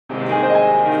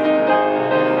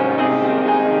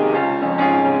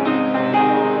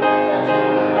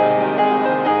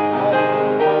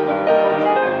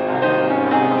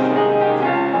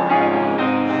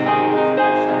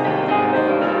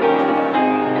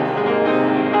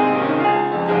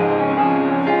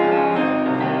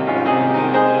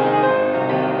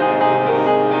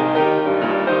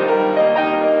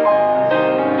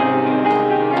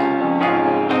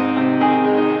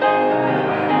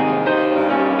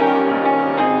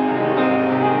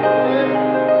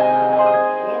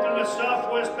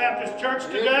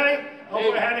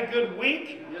had a good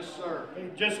week? Yes, sir.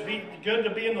 Just be good to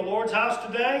be in the Lord's house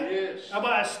today? Yes. How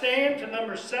about I stand to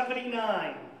number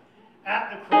 79?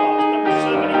 At the cross, number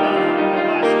 79. How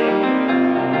about I stand?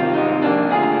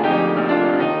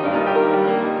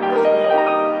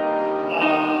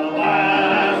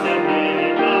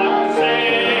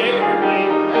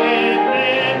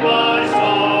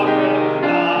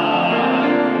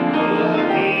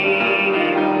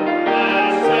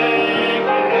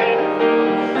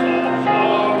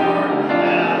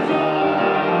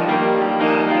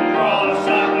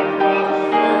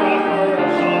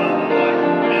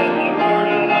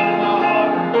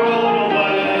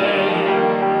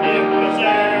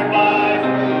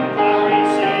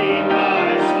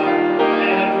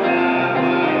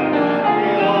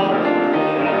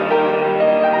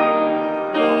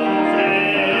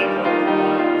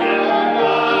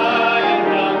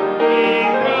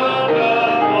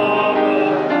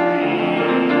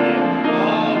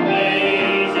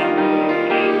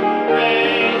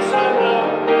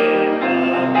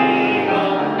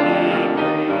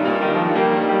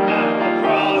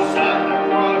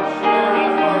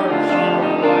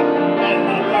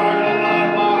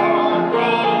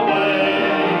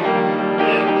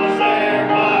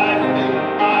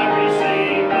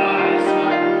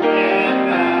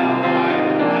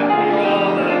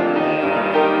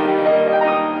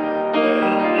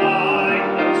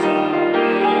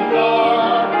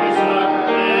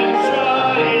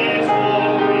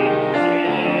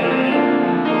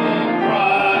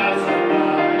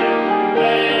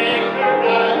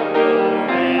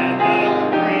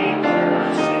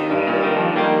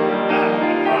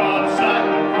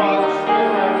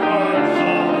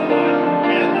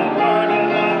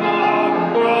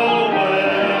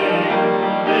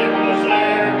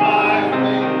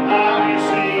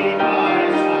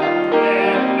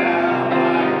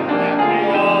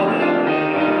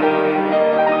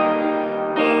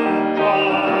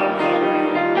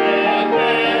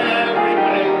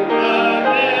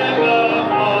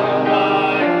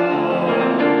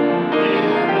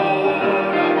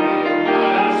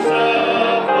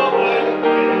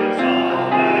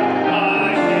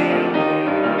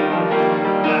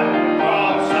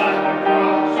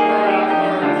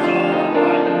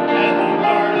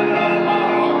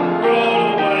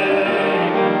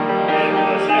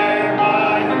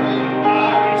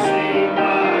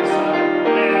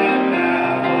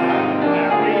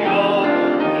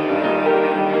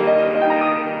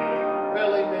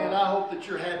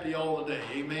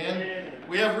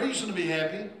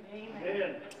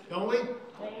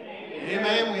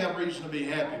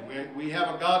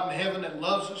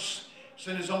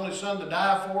 Sent His only Son to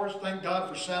die for us. Thank God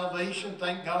for salvation.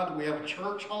 Thank God that we have a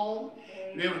church home.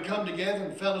 Be able to come together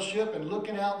in fellowship. And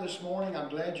looking out this morning, I'm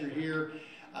glad you're here.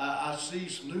 I see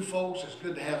some new folks. It's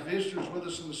good to have visitors with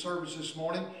us in the service this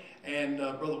morning. And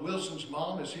Brother Wilson's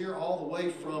mom is here all the way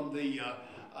from the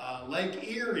Lake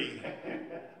Erie.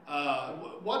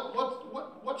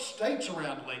 What state's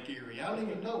around Lake Erie? I don't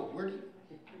even know.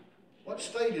 What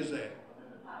state is that?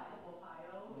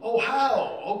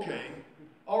 Ohio. Okay.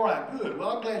 All right, good.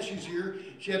 Well, I'm glad she's here.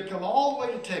 She had to come all the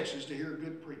way to Texas to hear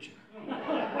good preaching.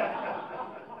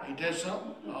 Ain't that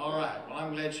something? All right. Well,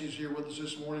 I'm glad she's here with us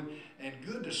this morning. And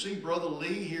good to see Brother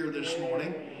Lee here this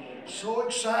morning. So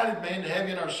excited, man, to have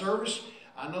you in our service.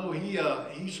 I know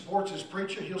he supports his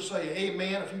preacher. He'll say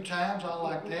amen a few times. I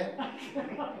like that.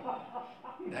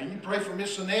 Now, you pray for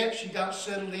Miss Annette. She got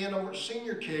settled in over at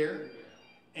senior care.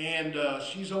 And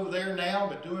she's over there now,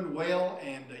 but doing well.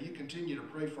 And you continue to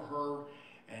pray for her.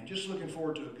 And just looking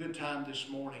forward to a good time this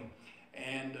morning.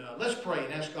 And let's pray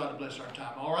and ask God to bless our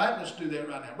time. All right, let's do that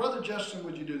right now. Brother Justin,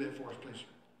 would you do that for us, please?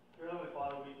 Dear Heavenly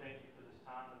Father, we thank you for this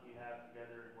time that we have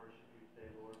together and worship you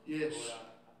today, Lord. Yes.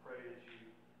 Lord, I pray that you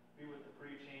be with the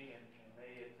preaching and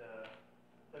may it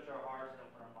touch our hearts and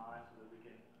open our minds so that we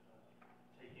can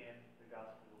take in the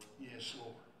gospel, Lord. Yes,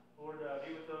 Lord. Lord,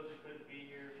 be with those who couldn't be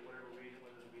here for whatever reason,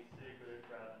 whether they be sick or they're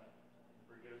traveling.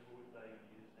 Forgive us what we say in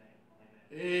Jesus' name.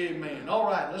 Amen. All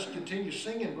right, let's continue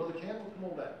singing. Brother Campbell, come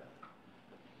on back.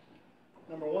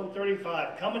 Number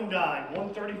 135, Come and Dine,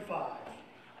 135.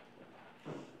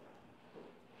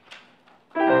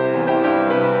 Come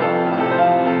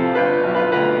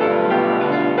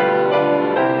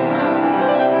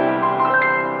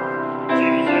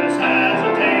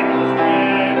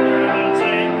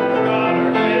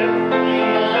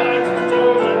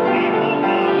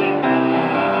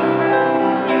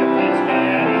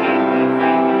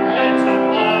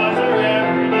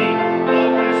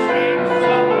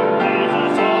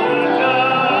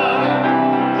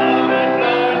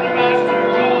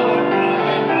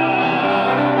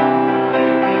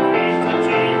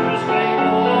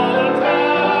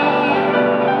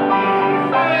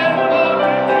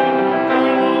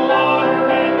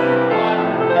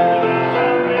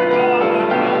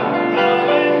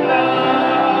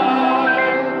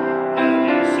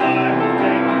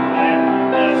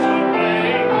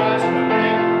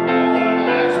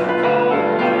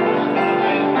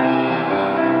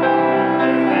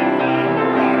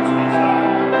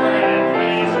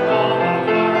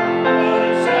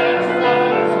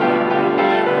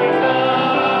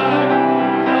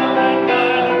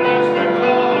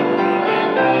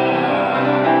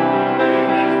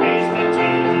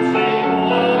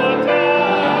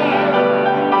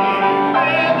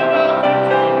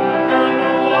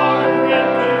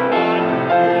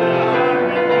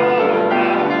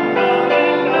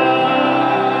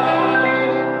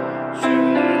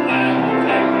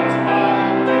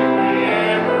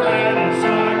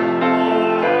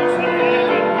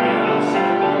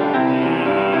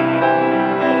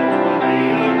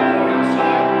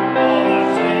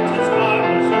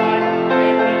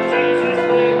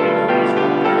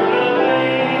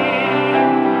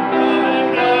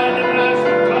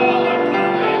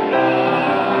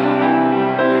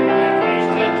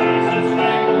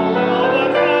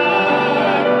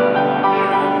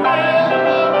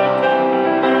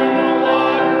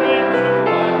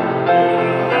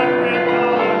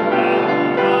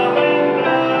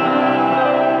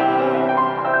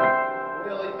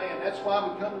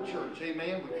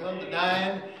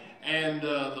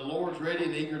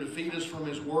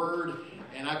Word,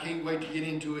 and I can't wait to get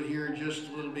into it here in just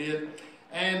a little bit.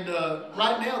 And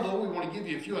right now, though, we want to give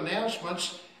you a few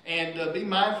announcements, and be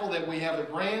mindful that we have a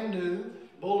brand new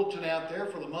bulletin out there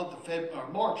for the month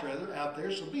of March, out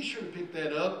there. So be sure to pick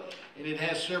that up, and it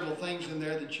has several things in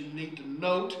there that you need to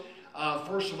note.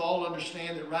 First of all,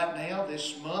 understand that right now,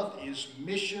 this month is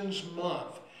Missions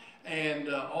Month. And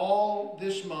all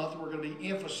this month, we're going to be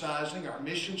emphasizing our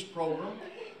missions program,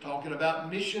 talking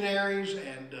about missionaries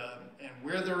and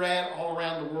where they're at all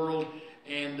around the world.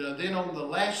 And then on the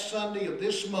last Sunday of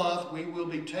this month, we will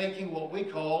be taking what we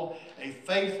call a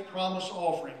faith promise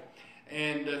offering.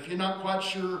 And if you're not quite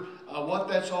sure what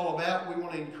that's all about, we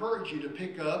want to encourage you to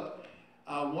pick up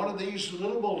one of these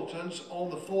little bulletins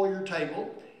on the foyer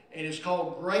table. And it's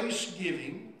called Grace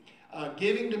Giving,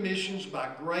 Giving to Missions by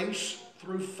Grace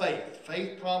Through Faith.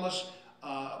 Faith Promise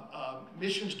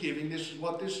Missions Giving. This is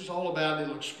what this is all about.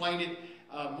 It'll explain it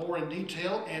more in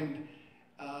detail. And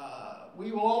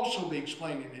we will also be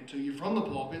explaining it to you from the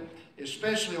pulpit,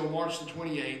 especially on March the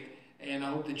 28th. And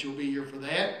I hope that you'll be here for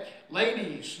that.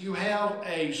 Ladies, you have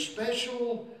a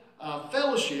special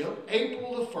fellowship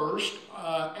April the 1st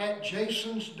at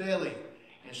Jason's Deli.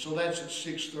 And so that's at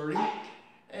 6:30.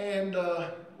 And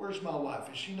where's my wife?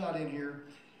 Is she not in here?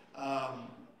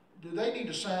 Do they need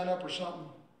to sign up or something?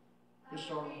 Miss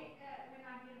Darling?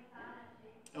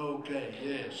 Okay,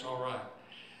 yes, all right.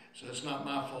 So that's not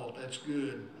my fault. That's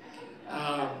good.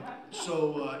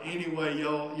 Anyway,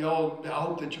 y'all, I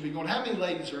hope that you'll be going. How many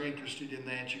ladies are interested in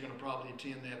that? You're going to probably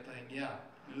attend that thing. Yeah,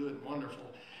 good, wonderful.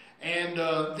 And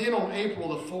then on April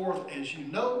the 4th, as you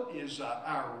know, is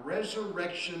our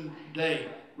Resurrection Day,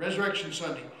 Resurrection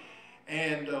Sunday.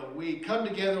 And we come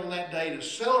together on that day to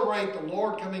celebrate the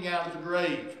Lord coming out of the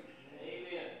grave.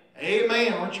 Amen.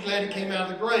 Amen. Aren't you glad He came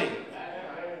out of the grave?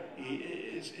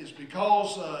 It's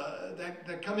because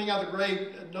that coming out of the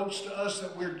grave notes to us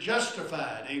that we're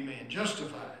justified. Amen.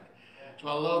 Justified. So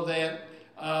I love that.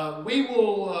 We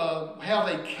will have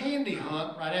a candy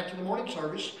hunt right after the morning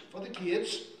service for the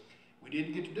kids. We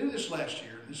didn't get to do this last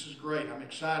year. This is great. I'm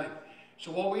excited.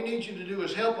 So what we need you to do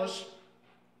is help us.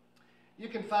 You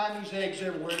can find these eggs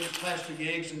everywhere, these plastic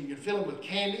eggs, and you can fill them with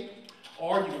candy,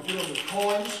 or you can fill them with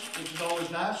coins, which is always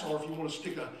nice, or if you want to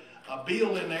stick a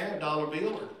bill in there, a dollar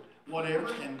bill or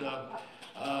whatever. And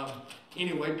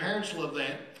anyway, parents love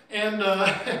that. And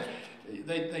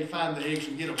they find the eggs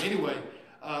and get them anyway.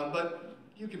 But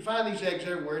you can find these eggs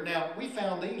everywhere. Now, we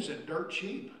found these at Dirt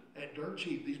Cheap,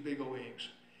 these big old eggs.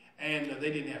 And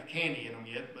they didn't have candy in them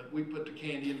yet, but we put the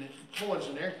candy and the coins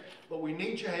in there. But we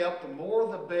need your help. The more,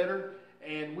 the better.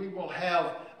 And we will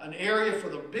have an area for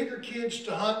the bigger kids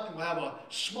to hunt, and we'll have a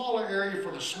smaller area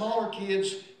for the smaller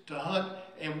kids to hunt,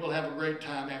 and we'll have a great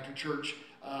time after church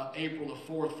April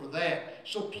the 4th for that.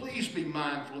 So please be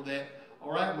mindful of that.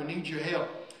 All right, we need your help.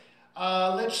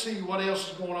 Let's see what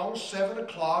else is going on. 7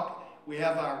 o'clock, we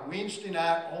have our Wednesday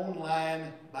night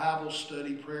online Bible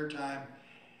study prayer time.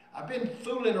 I've been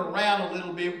fooling around a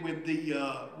little bit with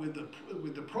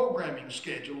the programming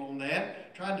schedule on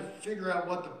that, trying to figure out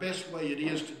what the best way it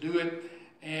is to do it.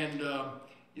 And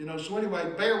so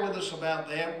anyway, bear with us about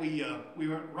that. We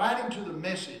went right into the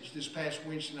message this past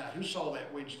Wednesday night. Who saw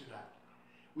that Wednesday night?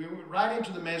 We went right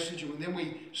into the message, and then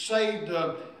we saved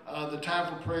the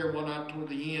time for prayer and whatnot toward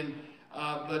the end.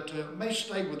 But may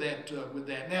stay with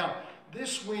that. Now,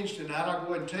 this Wednesday night, I'll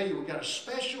go ahead and tell you, we've got a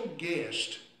special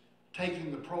guest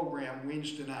taking the program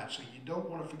Wednesday night. So you don't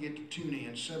want to forget to tune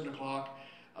in 7 o'clock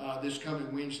this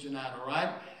coming Wednesday night, all right,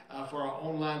 for our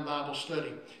online Bible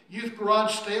study. Youth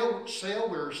Garage Sale,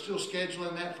 we're still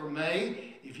scheduling that for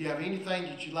May. If you have anything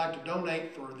that you'd like to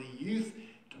donate for the youth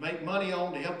to make money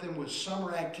on to help them with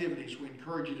summer activities, we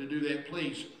encourage you to do that,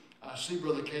 please. See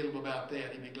Brother Caleb about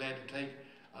that. He'd be glad to take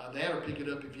that or pick it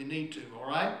up if you need to, all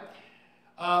right?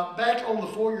 Back on the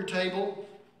foyer table,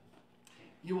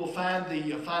 you will find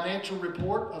the financial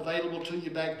report available to you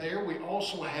back there. We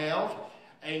also have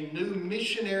a new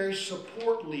missionary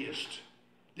support list.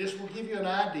 This will give you an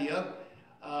idea,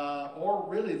 or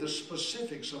really the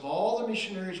specifics of all the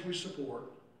missionaries we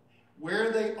support,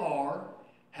 where they are,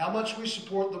 how much we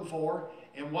support them for,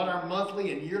 and what our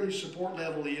monthly and yearly support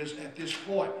level is at this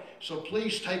point. So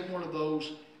please take one of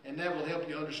those, and that will help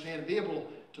you understand and be able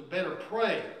to better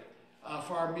pray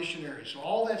for our missionaries. So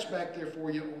all that's back there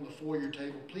for you on the foyer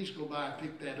table. Please go by and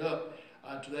pick that up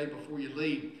today before you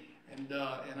leave. And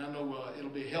I know it'll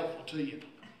be helpful to you.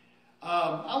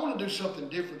 I want to do something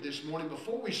different this morning.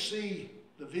 Before we see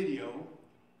the video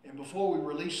and before we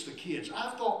release the kids,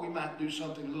 I thought we might do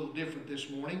something a little different this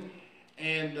morning.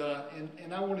 And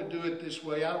I want to do it this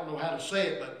way. I don't know how to say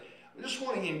it, but I just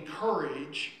want to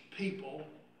encourage people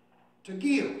to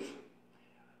give.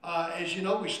 As you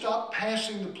know, we stopped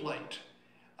passing the plate.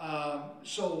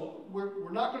 So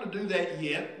we're not going to do that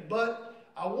yet, but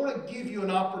I want to give you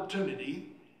an opportunity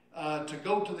to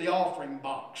go to the offering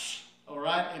box, all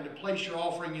right, and to place your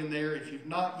offering in there if you've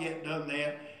not yet done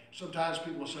that. Sometimes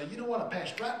people will say, you know what, I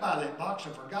passed right by that box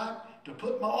and forgot to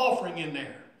put my offering in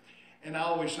there. And I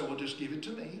always say, well, just give it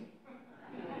to me.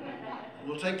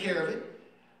 We'll take care of it.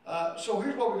 So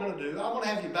here's what we're going to do. I'm going to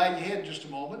have you bow your head in just a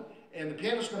moment, and the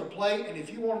pianist's going to play, and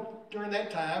if you want during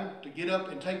that time to get up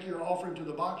and take your offering to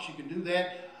the box, you can do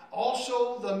that.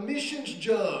 Also, the missions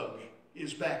jug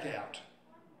is back out.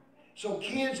 So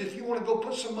kids, if you want to go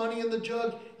put some money in the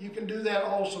jug, you can do that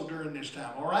also during this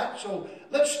time, all right? So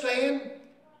let's stand.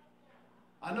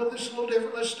 I know this is a little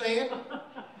different. Let's stand.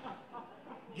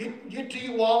 Get to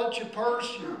your wallet, your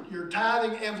purse, your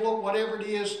tithing envelope, whatever it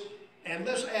is, and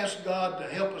let's ask God to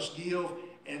help us give.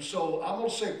 And so I'm going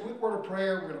to say a quick word of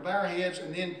prayer. We're going to bow our heads,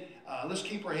 and then let's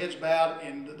keep our heads bowed.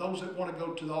 And those that want to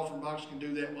go to the offering box can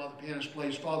do that while the pianist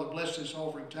plays. Father, bless this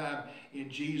offering time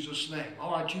in Jesus' name.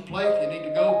 All right, you play. If you need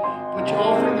to go put your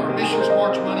offering or missions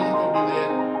march money, you go do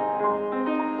that.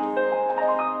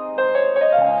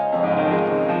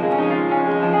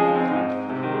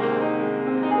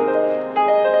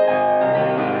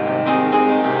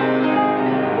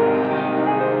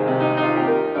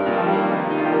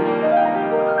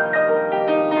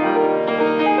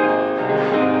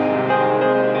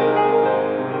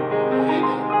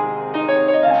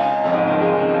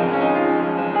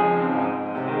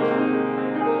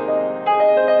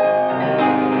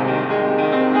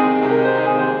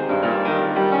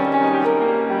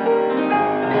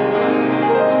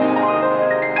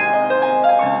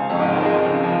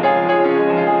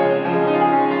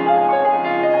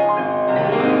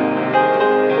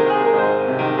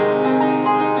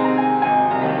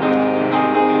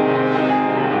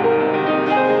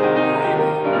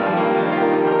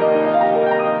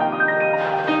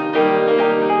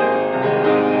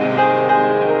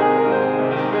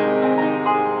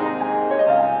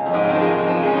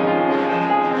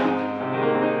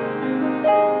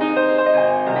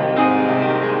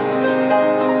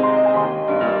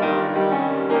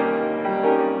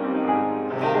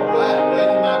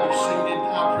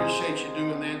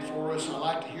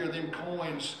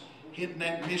 Hitting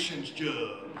that missions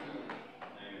jug.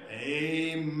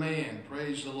 Amen.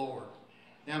 Praise the Lord.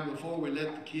 Now, before we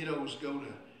let the kiddos go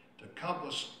to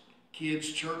Compass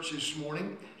Kids Church this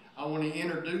morning, I want to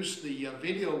introduce the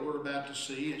video we're about to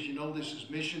see. As you know, this is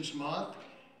Missions Month,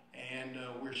 and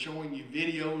we're showing you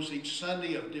videos each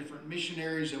Sunday of different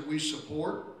missionaries that we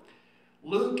support.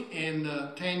 Luke and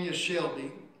Tanya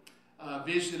Shelby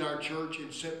visited our church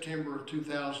in September of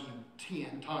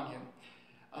 2010, Tanya.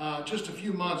 Just a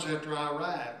few months after I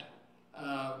arrived,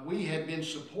 we had been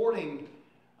supporting,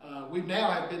 we now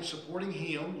have been supporting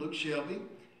him, Luke Shelby,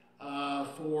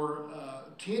 for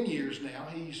 10 years now.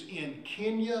 He's in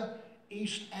Kenya,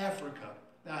 East Africa.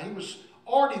 Now, he was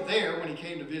already there when he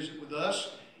came to visit with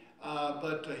us,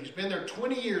 but he's been there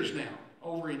 20 years now,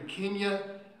 over in Kenya,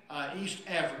 East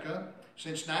Africa,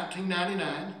 since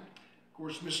 1999. Of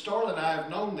course, Miss Starla and I have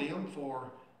known them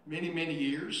for many, many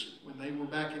years when they were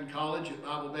back in college at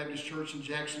Bible Baptist Church in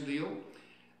Jacksonville.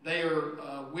 They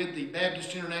are with the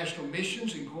Baptist International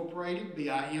Missions Incorporated,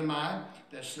 BIMI.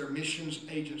 That's their missions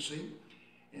agency.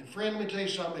 And friend, let me tell you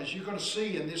something. As you're going to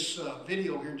see in this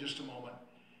video here in just a moment,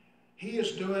 he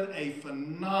is doing a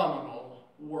phenomenal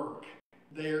work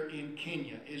there in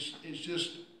Kenya. It's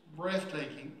just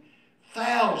breathtaking.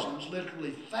 Thousands,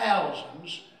 literally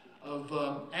thousands of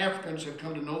Africans have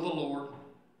come to know the Lord.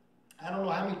 I don't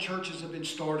know how many churches have been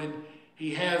started.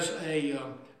 He has a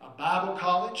Bible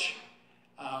college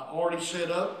already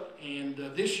set up, and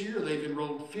this year they've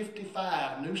enrolled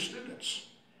 55 new students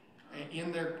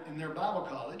in their Bible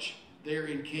college there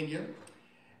in Kenya.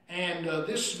 And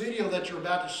this video that you're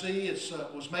about to see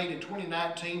was made in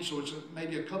 2019, so it's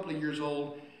maybe a couple of years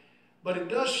old, but it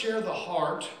does share the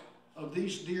heart of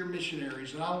these dear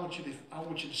missionaries, and I want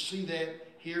you to see that,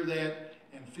 hear that,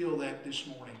 and feel that this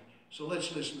morning. So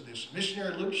let's listen to this.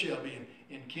 Missionary Luke Shelby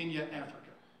in Kenya, Africa.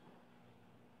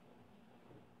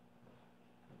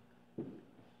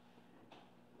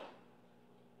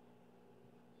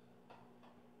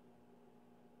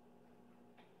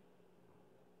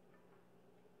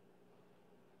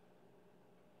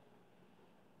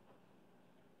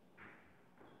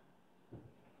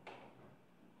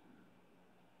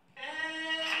 Hey,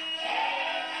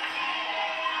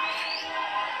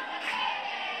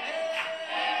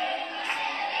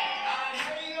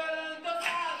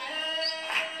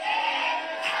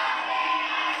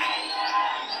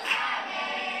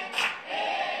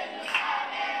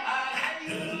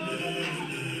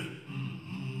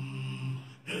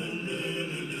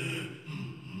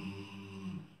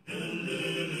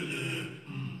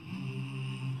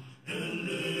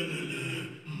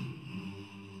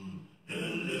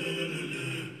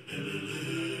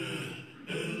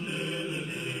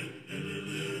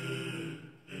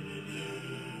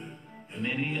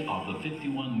 Many of the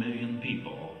 51 million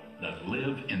people that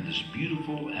live in this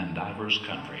beautiful and diverse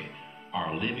country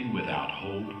are living without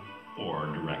hope or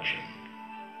direction.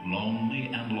 Lonely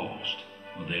and lost,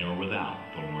 they are without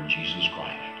the Lord Jesus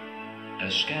Christ.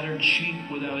 As scattered sheep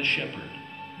without a shepherd,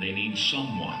 they need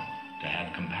someone to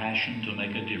have compassion to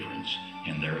make a difference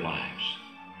in their lives.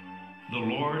 The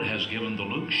Lord has given the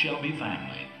Luke Shelby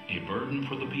family a burden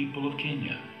for the people of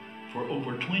Kenya. For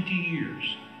over 20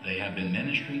 years, they have been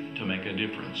ministering to make a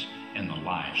difference in the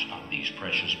lives of these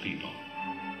precious people.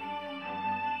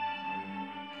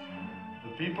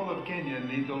 The people of Kenya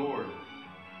need the Lord.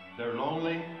 They're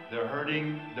lonely, they're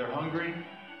hurting, they're hungry,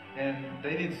 and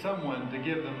they need someone to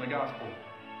give them the gospel.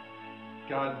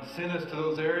 God sent us to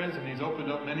those areas, and He's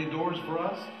opened up many doors for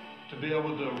us to be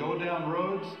able to go down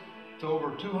roads to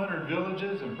over 200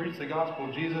 villages and preach the gospel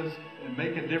of Jesus and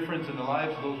make a difference in the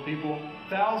lives of those people.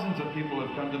 Thousands of people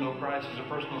have come to know Christ as a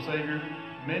personal Savior.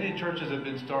 Many churches have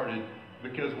been started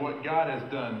because what God has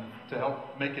done to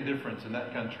help make a difference in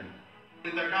that country.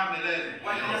 Tukiweka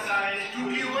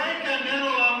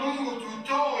neno la Mungu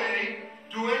tutoe,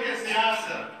 tuweke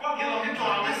siasa. Kila mtu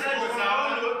hawezi kuwa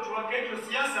sawa.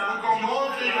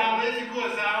 Ukombozi hawezi kuwa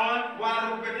sawa.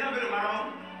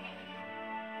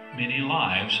 Many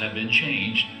lives have been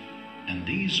changed, and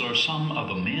these are some of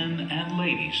the men and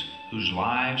ladies whose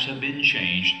lives have been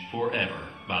changed forever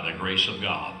by the grace of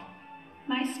God.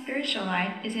 My spiritual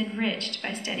life is enriched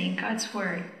by studying God's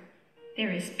Word.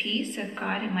 There is peace of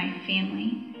God in my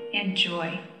family and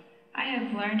joy. I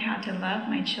have learned how to love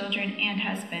my children and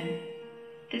husband.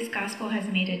 This gospel has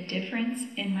made a difference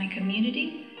in my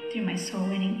community through my soul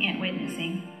winning and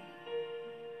witnessing.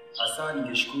 Hasa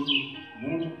ningeshukuru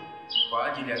Mungu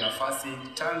kwa ajili ya nafasi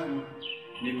tangu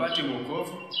nipate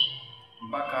wokovu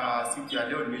mpaka siku ya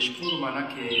leo. Nimeshukuru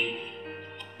manake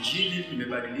Injili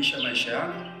imebadilisha maisha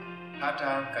yangu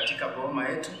hata katika boma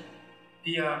yetu.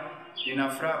 Pia nina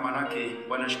furaha manake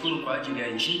wanashukuru kwa ajili ya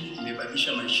Injili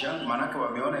imebadilisha maisha yangu, manake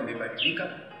wameona imebadilika,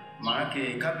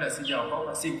 manake kabla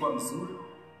sijaokoka sikuwa mzuri.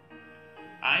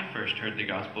 I first heard the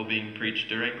gospel being preached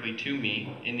directly to me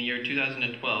in the year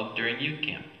 2012 during youth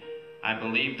camp. I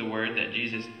believed the word that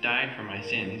Jesus died for my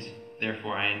sins,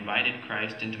 therefore I invited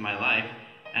Christ into my life,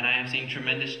 and I have seen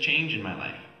tremendous change in my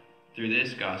life. Through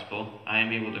this gospel, I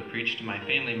am able to preach to my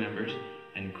family members,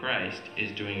 and Christ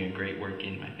is doing a great work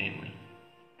in my family.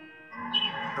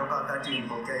 Toka wakati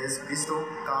nilipokea Yesu Kristo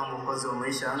kama mwokozi wa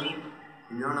maisha yangu,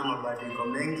 nimeona mabadiliko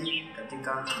mengi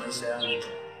katika maisha yangu.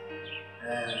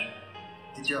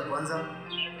 Kitu ya kwanza,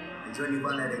 najua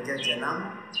nilikuwa naelekea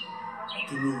jehanamu,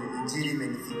 lakini Injili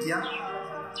imenifikia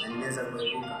na nimeweza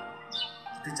kuepuka.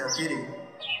 Kitu cha pili,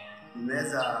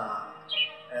 nimeweza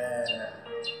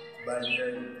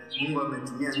Mungu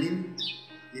ametumia mimi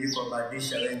ili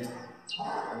kuwabadilisha wengi.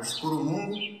 Namshukuru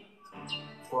Mungu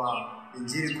kwa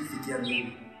Injili kufikia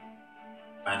mimi.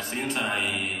 But since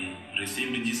I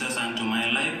received Jesus into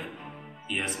my life,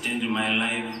 He has changed my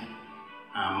life,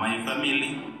 my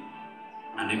family,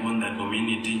 and even the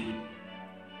community.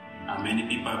 Many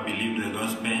people believe the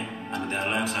gospel and their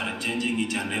lives are changing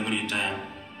each and every time.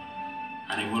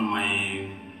 And even my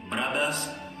brothers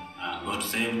got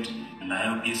saved, and I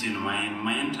have peace in my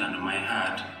mind and my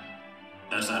heart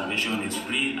that salvation is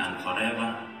free and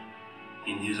forever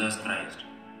in Jesus Christ.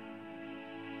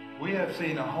 We have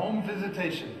seen a home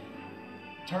visitation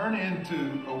turn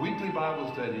into a weekly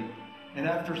Bible study, and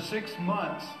after 6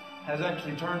 months has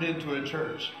actually turned into a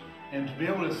church. And to be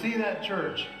able to see that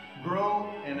church grow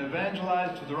and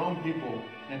evangelize to their own people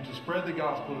and to spread the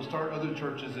gospel, to start other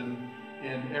churches in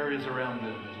areas around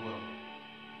them as well.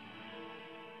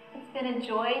 It's been a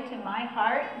joy to my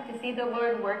heart to see the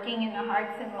Lord working in the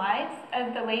hearts and lives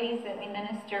of the ladies that we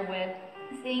minister with,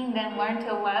 seeing them learn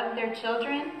to love their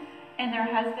children and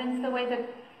their husbands the way that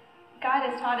God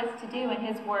has taught us to do in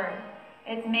His Word.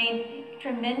 It's made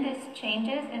tremendous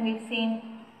changes, and we've seen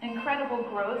incredible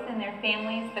growth in their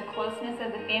families, the closeness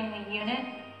of the family unit,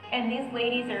 and these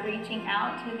ladies are reaching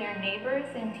out to their neighbors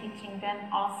and teaching them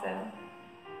also.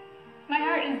 My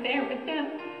heart is there with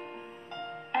them.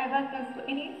 I love those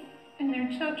ladies and their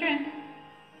children,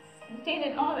 stand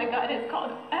in all that God has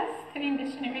called us to be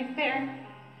missionaries there,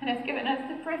 and has given us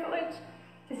the privilege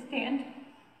to stand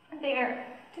there,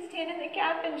 to stand in the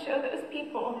gap and show those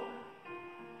people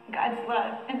God's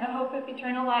love and the hope of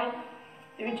eternal life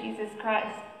through Jesus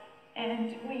Christ.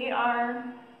 And we are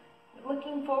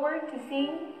looking forward to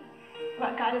seeing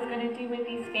what God is going to do with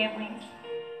these families.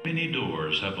 Many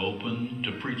doors have opened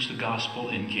to preach the gospel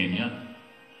in Kenya,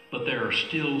 but there are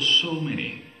still so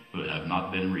many who have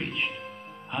not been reached.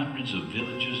 Hundreds of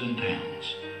villages and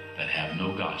towns that have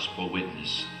no gospel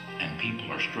witness, and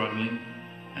people are struggling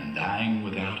and dying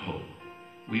without hope.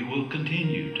 We will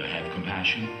continue to have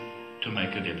compassion to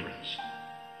make a difference.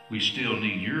 We still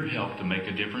need your help to make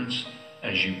a difference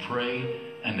as you pray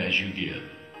and as you give.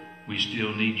 We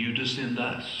still need you to send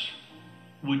us.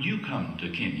 Would you come to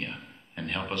Kenya and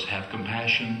help us have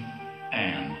compassion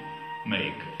and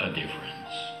make a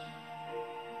difference?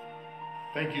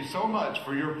 Thank you so much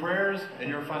for your prayers and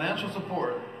your financial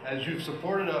support as you've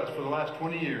supported us for the last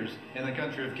 20 years in the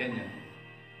country of Kenya.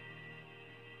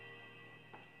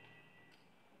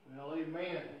 Well,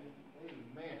 amen.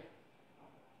 Amen.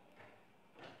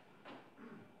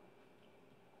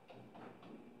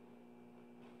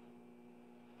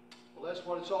 Well, that's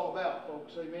what it's all about,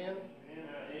 folks. Amen.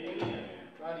 Amen.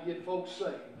 Trying to get folks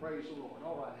saved. Praise the Lord.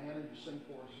 All right, Hannah, you sing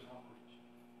for us and I'll preach.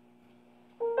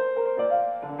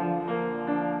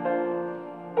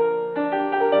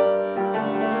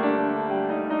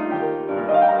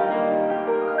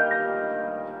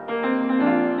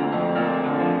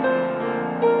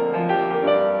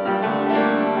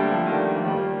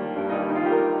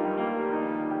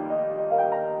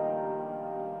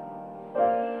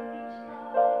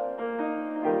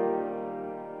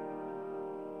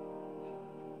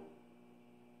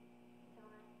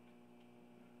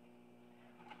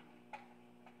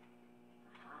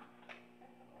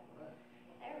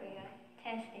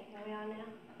 Testing, are we on now?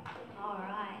 All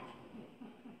right.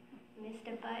 Missed a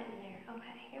button there.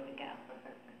 Okay, here we go.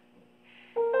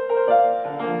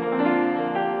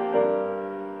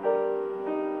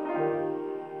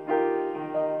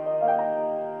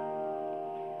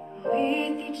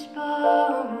 With each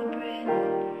borrowed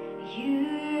breath you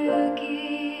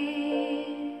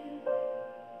give,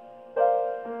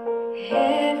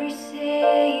 every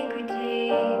sacred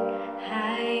day I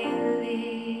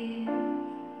live.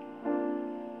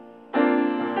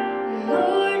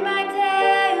 Lord, my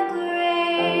declaration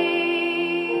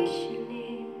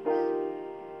is,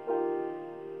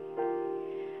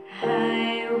 I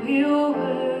will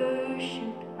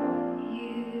worship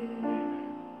you.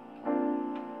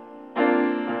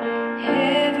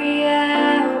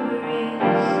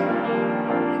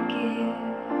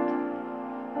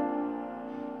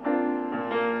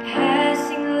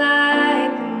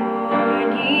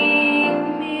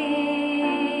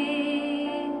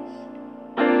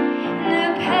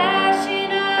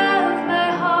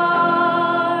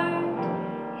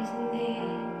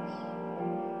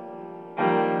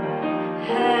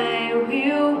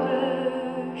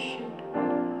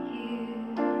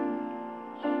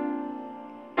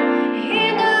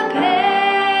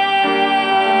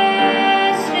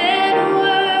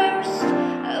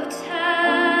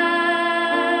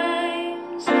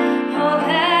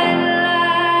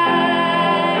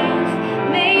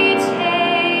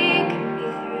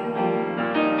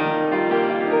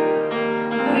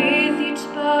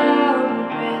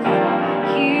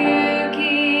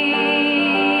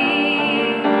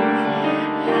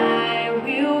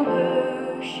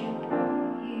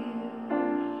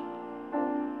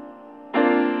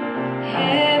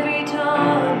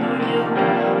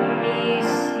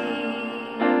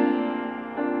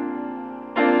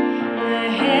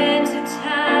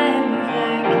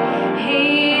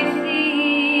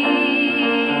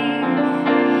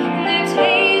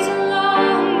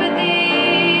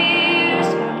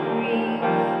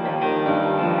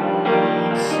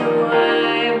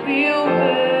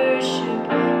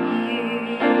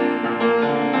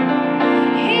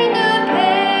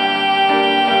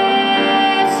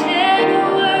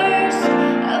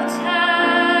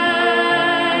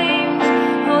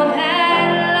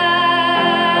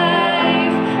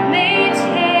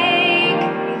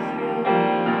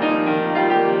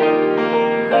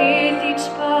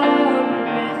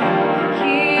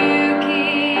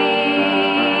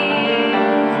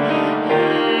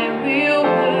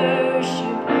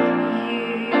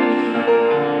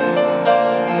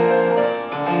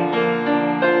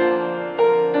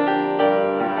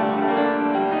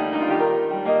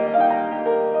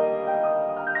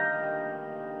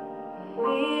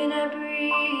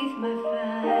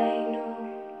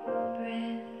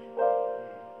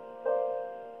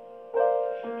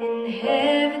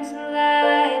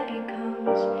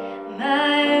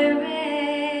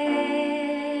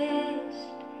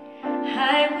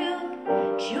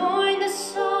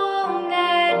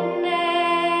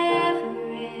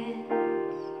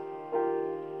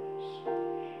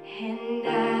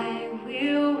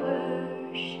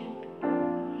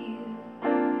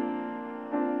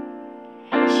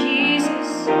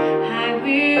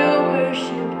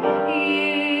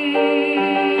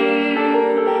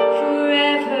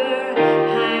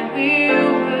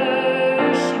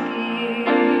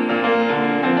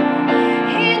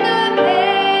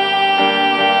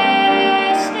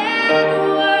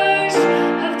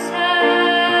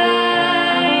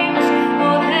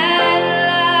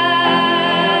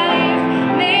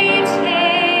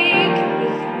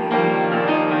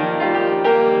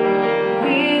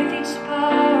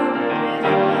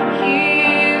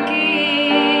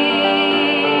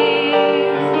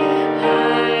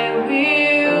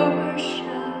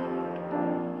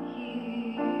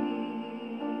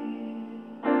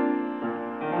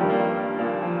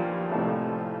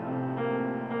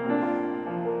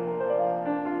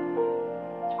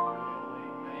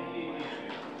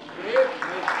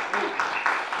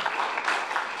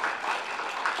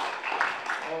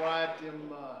 right,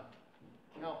 them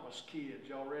countless kids.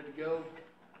 Y'all ready to go?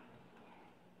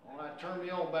 All right, turn me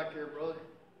on back there, brother.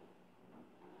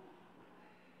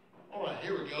 All right,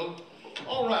 here we go.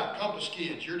 All right, Compass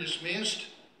kids, you're dismissed.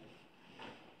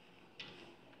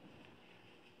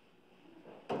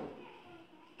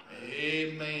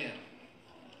 Amen.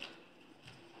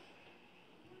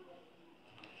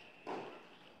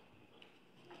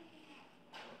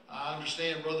 I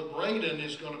understand Brother Braden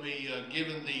is going to be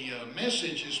giving the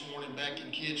message this morning back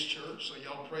in Kids Church, so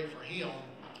y'all pray for him.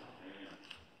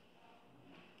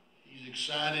 He's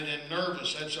excited and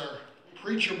nervous. That's our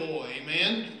preacher boy,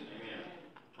 amen?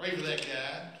 Pray for that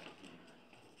guy.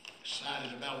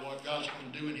 Excited about what God's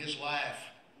going to do in his life.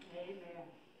 Amen.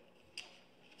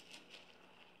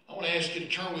 I want to ask you to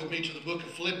turn with me to the book of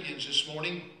Philippians this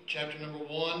morning, chapter number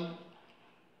 1.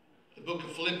 The book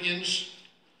of Philippians.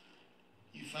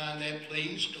 You find that,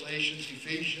 please. Galatians,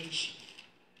 Ephesians,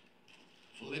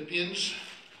 Philippians,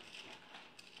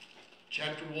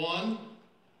 chapter 1.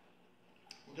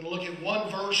 We're going to look at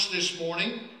one verse this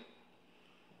morning.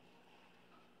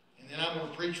 And then I'm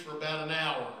going to preach for about an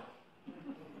hour.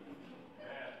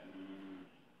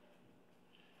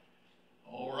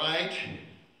 All right.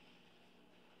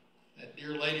 That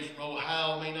dear lady from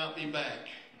Ohio may not be back.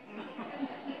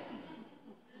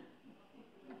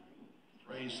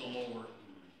 Praise the Lord.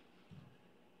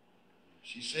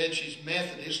 She said she's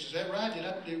Methodist. Is that right?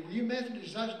 Were you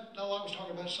Methodist? No, I was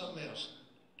talking about something else.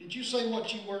 Did you say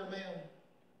what you were, ma'am?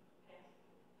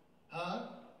 Huh?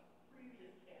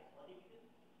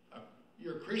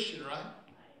 You're a Christian, right?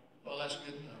 Well, that's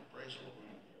good enough. Praise the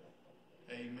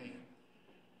Lord. Amen.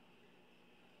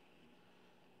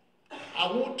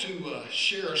 I want to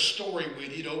share a story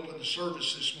with you to open the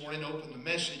service this morning, open the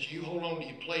message. You hold on to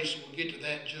your place, and we'll get to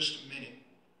that in just a minute.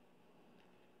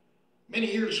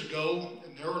 Many years ago,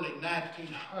 in the early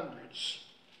 1900s,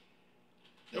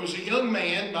 there was a young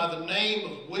man by the name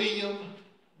of William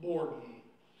Borden.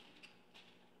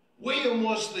 William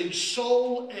was the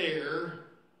sole heir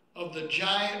of the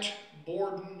giant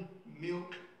Borden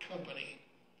Milk Company.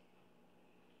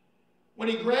 When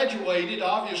he graduated,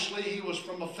 obviously he was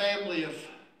from a family of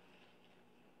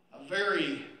a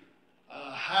very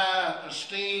high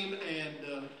esteem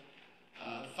and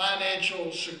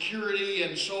financial security,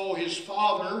 and so his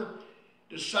father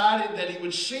decided that he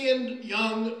would send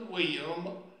young William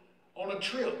on a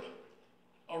trip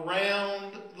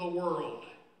around the world.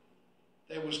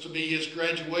 That was to be his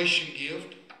graduation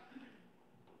gift.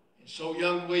 And so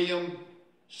young William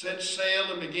set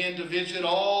sail and began to visit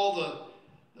all the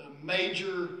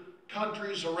major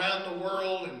countries around the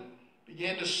world and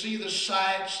began to see the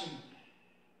sights. And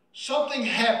something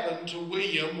happened to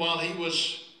William while he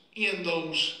was in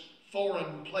those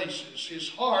foreign places. His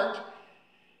heart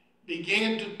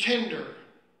began to tender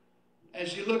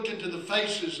as he looked into the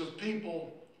faces of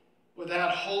people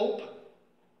without hope,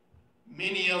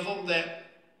 many of them that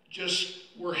just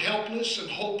were helpless and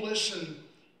hopeless, and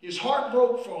his heart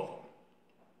broke for them.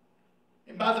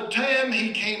 And by the time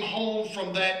he came home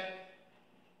from that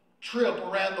trip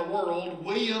around the world,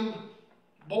 William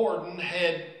Borden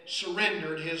had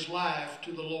surrendered his life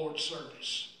to the Lord's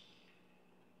service.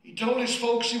 He told his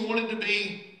folks he wanted to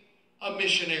be a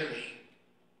missionary.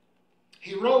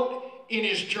 He wrote in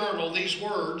his journal these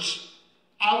words,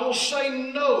 "I will say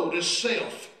no to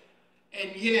self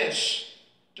and yes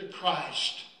to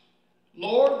Christ.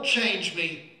 Lord, change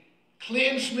me,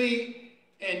 cleanse me,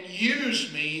 and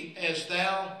use me as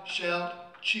thou shalt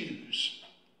choose."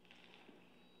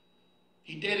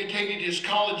 He dedicated his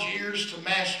college years to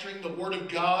mastering the Word of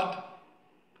God.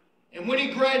 And when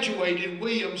he graduated,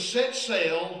 William set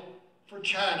sail for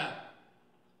China.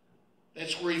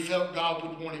 That's where he felt God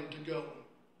would want him to go.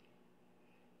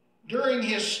 During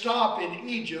his stop in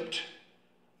Egypt,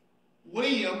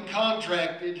 William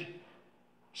contracted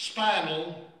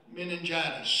spinal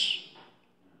meningitis.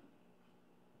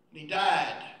 And he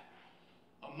died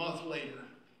a month later.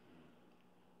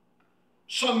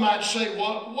 Some might say,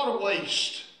 what a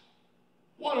waste.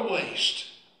 What a waste.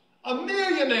 A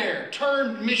millionaire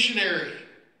turned missionary.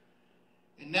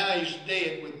 And now he's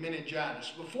dead with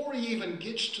meningitis before he even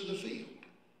gets to the field.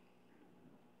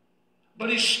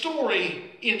 But his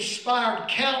story inspired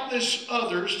countless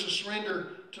others to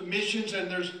surrender to missions, and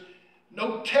there's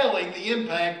no telling the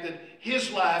impact that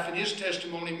his life and his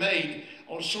testimony made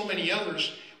on so many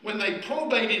others. When they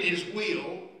probated his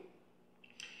will,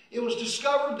 it was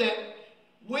discovered that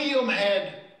William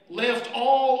had left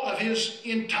all of his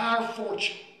entire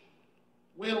fortune,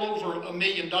 well over $1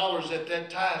 million at that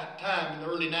time in the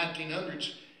early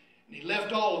 1900s, and he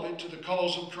left all of it to the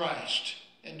cause of Christ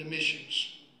and to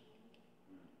missions.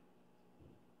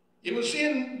 It was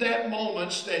in that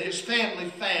moments that his family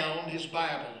found his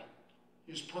Bible,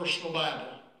 his personal Bible,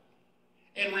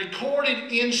 and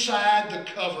recorded inside the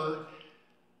cover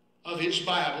of his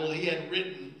Bible, he had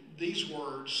written these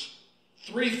words,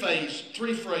 three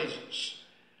phrases: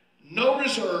 no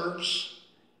reserves,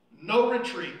 no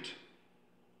retreat,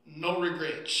 no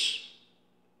regrets.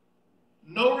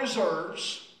 No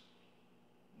reserves,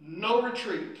 no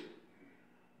retreat,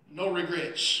 no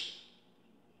regrets.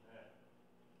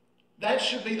 That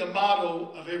should be the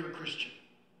motto of every Christian.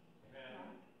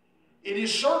 It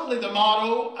is certainly the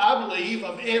motto, I believe,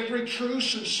 of every true,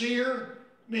 sincere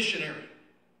missionary.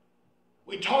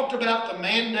 We talked about the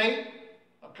mandate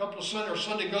a couple of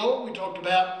Sunday ago. We talked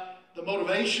about the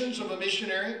motivations of a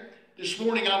missionary. This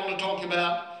morning I want to talk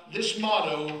about this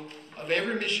motto of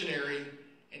every missionary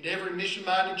and every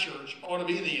mission-minded church ought to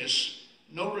be this: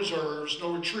 no reserves,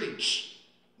 no retreats,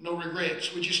 no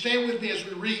regrets. Would you stand with me as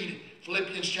we read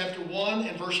Philippians chapter 1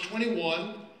 and verse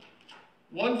 21?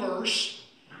 One verse.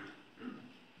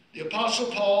 The Apostle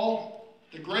Paul,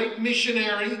 the great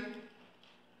missionary,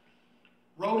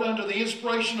 wrote under the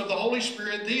inspiration of the Holy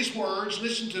Spirit these words.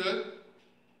 Listen to it.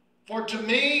 For to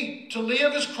me to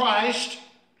live is Christ,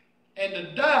 and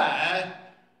to die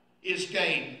is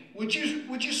gain. Would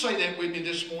you say that with me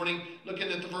this morning?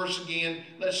 Looking at the verse again,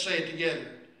 let's say it together.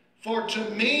 For to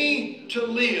me to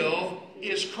live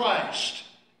is Christ,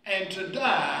 and to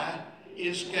die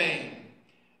is gain.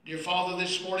 Dear Father,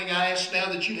 this morning I ask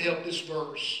now that you'd help this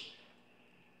verse,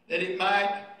 that it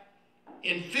might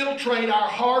infiltrate our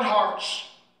hard hearts.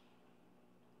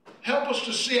 Help us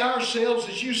to see ourselves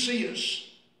as you see us.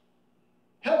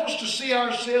 Help us to see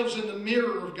ourselves in the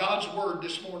mirror of God's Word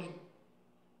this morning.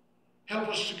 Help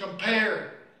us to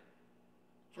compare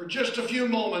for just a few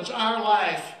moments our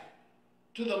life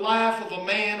to the life of a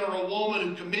man or a woman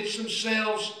who commits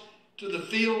themselves to the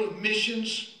field of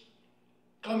missions.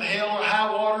 Come hell or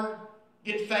high water,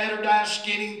 get fat or die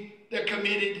skinny, they're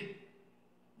committed.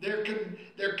 They're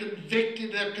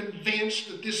convicted, they're convinced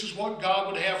that this is what God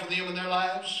would have for them in their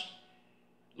lives.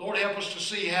 Lord, help us to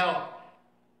see how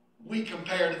we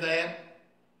compare to that.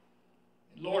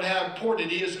 Lord, how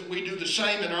important it is that we do the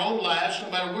same in our own lives, no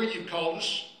matter where you've called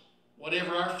us,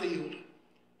 whatever our field.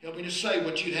 Help me to say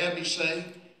what you'd have me say.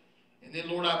 And then,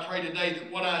 Lord, I pray today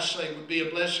that what I say would be a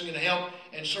blessing and a help,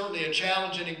 and certainly a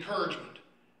challenge and encouragement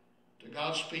to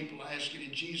God's people. I ask it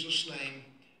in Jesus' name.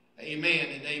 Amen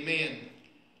and amen.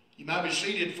 You might be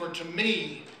seated. For to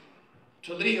me,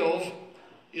 to live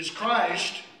is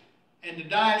Christ, and to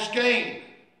die is gain.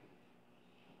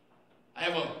 I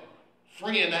have a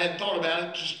friend, I hadn't thought about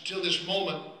it just until this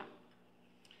moment.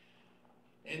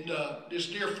 And this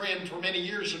dear friend from many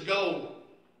years ago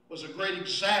was a great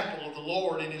example of the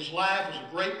Lord in his life, was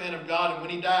a great man of God. And when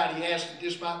he died, he asked that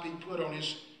this might be put on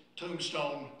his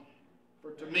tombstone.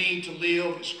 For to me to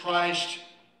live is Christ,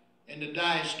 and to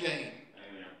die is gain.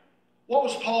 Amen. What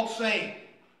was Paul saying?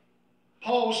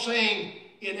 Paul was saying,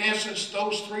 in essence,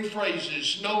 those three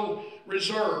phrases: no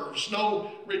reserves,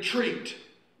 no retreat,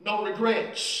 no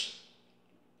regrets.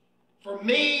 For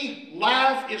me,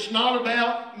 life is not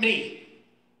about me.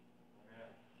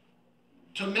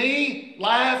 To me,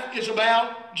 life is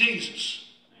about Jesus.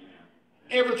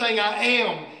 Everything I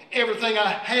am, everything I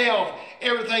have,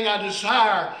 everything I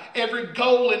desire, every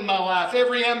goal in my life,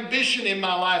 every ambition in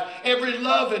my life, every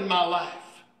love in my life,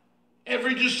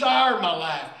 every desire in my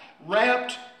life,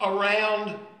 wrapped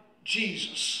around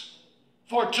Jesus.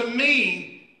 For to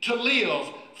me, to live,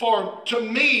 for to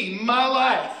me, my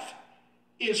life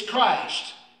is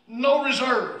Christ. No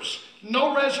reserves,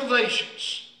 no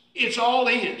reservations. It's all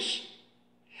His.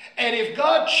 And if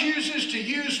God chooses to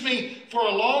use me for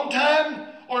a long time,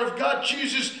 or if God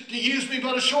chooses to use me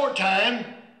but a short time,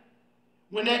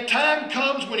 when that time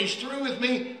comes, when He's through with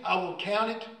me, I will count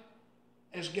it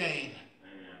as gain.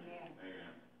 Amen.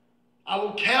 I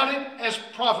will count it as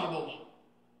profitable.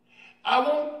 I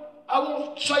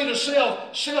won't say to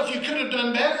self, you could have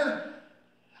done better.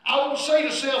 I won't say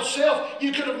to self,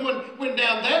 you could have went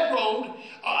down that road.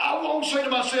 I won't say to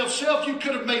myself, you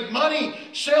could have made money.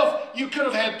 Self, you could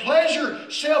have had pleasure.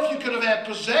 Self, you could have had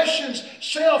possessions.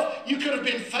 Self, you could have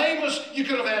been famous. You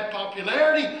could have had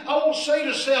popularity. I won't say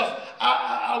to self,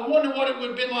 I wonder what it would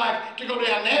have been like to go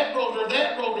down that road or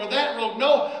that road or that road.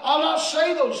 No, I'll not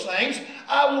say those things.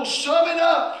 I will sum it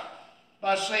up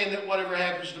by saying that whatever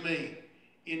happens to me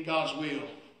in God's will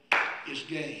is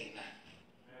gain.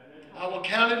 I will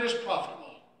count it as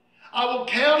profitable. I will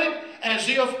count it as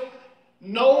if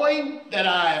knowing that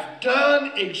I have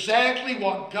done exactly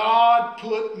what God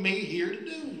put me here to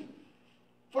do.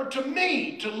 For to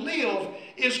me, to live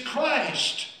is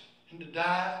Christ, and to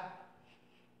die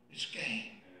is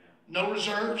gain. No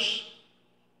reserves,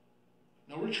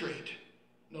 no retreat,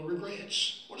 no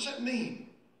regrets. What does that mean?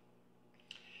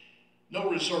 No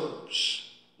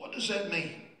reserves. What does that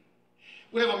mean?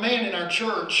 We have a man in our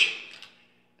church,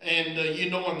 and you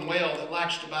know him well, that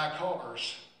likes to buy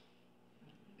cars.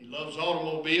 He loves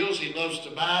automobiles. He loves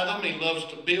to buy them. He loves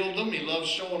to build them. He loves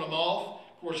showing them off.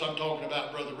 Of course, I'm talking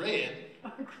about Brother Red.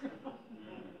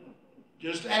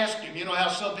 Just ask him. You know how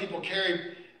some people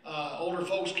carry, older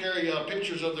folks carry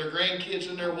pictures of their grandkids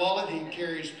in their wallet? He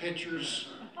carries pictures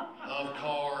of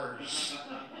cars.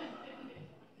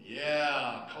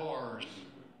 Yeah, cars.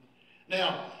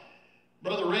 Now,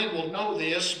 Brother Red will know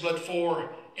this, but for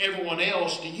everyone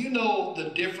else, do you know the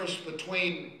difference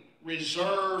between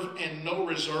reserve and no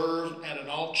reserve at an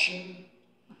auction?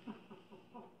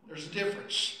 There's a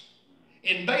difference.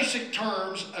 In basic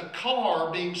terms, a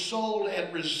car being sold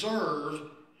at reserve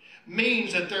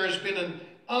means that there has been an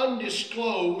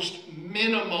undisclosed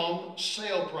minimum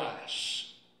sale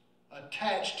price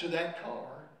attached to that car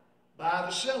by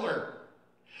the seller.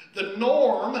 The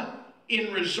norm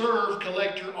in reserve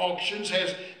collector auctions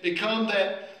has become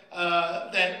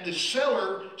that the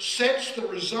seller sets the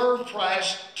reserve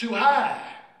price too high,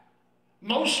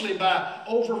 mostly by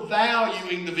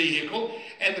overvaluing the vehicle,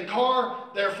 and the car,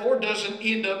 therefore, doesn't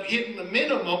end up hitting the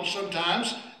minimum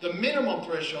sometimes, the minimum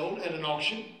threshold at an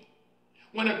auction.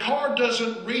 When a car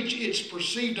doesn't reach its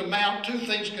perceived amount, two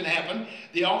things can happen.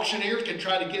 The auctioneer can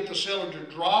try to get the seller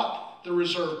to drop the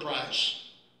reserve price,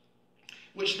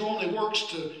 which normally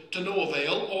works to no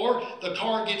avail, or the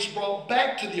car gets brought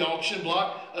back to the auction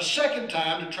block a second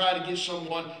time to try to get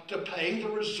someone to pay the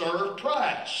reserve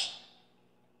price.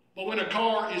 But when a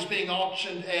car is being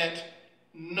auctioned at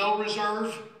no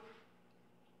reserve,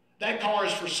 that car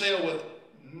is for sale with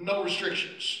no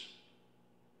restrictions.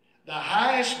 The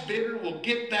highest bidder will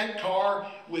get that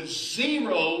car with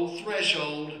zero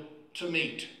threshold to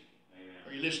meet. Amen.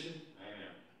 Are you listening? Amen.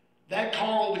 That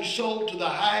car will be sold to the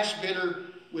highest bidder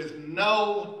with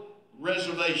no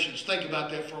reservations. Think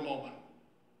about that for a moment.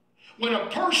 When a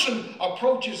person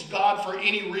approaches God for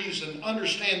any reason,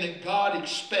 understand that God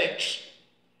expects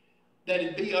that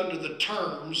it be under the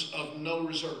terms of no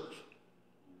reserve.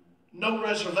 No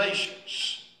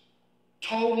reservations.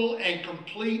 Total and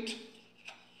complete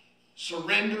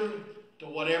surrender to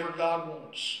whatever God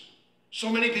wants. So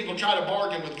many people try to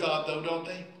bargain with God, though, don't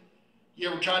they? You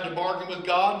ever tried to bargain with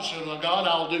God and say, well, God,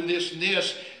 I'll do this and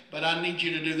this, but I need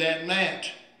you to do that and that.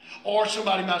 Or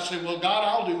somebody might say, well, God,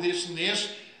 I'll do this and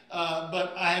this,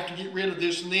 but I have to get rid of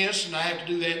this and this, and I have to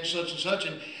do that and such.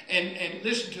 And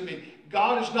listen to me.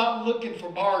 God is not looking for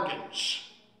bargains.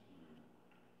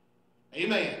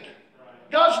 Amen.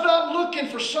 God's not looking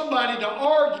for somebody to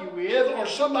argue with, or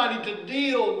somebody to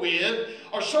deal with,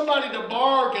 or somebody to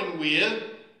bargain with.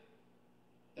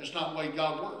 That's not the way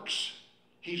God works.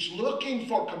 He's looking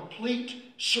for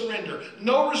complete surrender.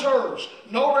 No reserves,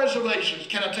 no reservations.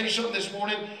 Can I tell you something this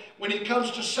morning? When it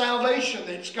comes to salvation,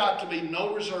 it's got to be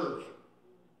no reserve.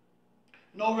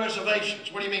 No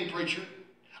reservations. What do you mean, preacher?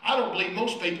 I don't believe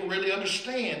most people really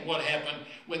understand what happened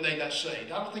when they got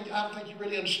saved. I don't think you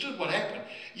really understood what happened.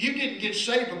 You didn't get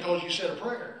saved because you said a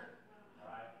prayer.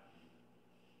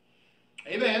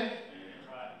 Right. Amen.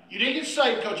 Right. You didn't get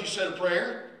saved because you said a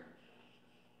prayer.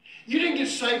 You didn't get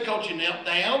saved because you knelt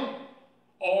down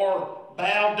or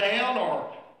bowed down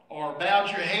or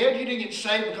bowed your head. You didn't get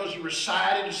saved because you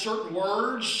recited certain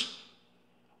words.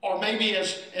 Or maybe,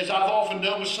 as I've often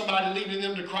done with somebody leading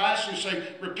them to Christ, who say,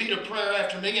 repeat a prayer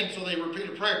after me, and so they repeat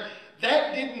a prayer.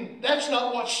 That's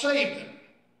not what saved them.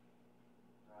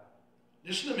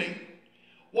 Listen to me.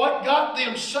 What got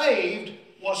them saved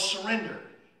was surrender.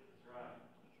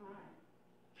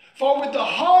 For with the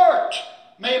heart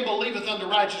man believeth unto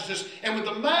righteousness, and with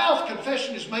the mouth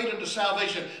confession is made unto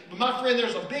salvation. But my friend,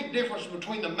 there's a big difference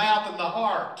between the mouth and the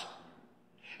heart.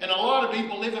 And a lot of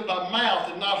people living by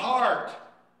mouth and not heart.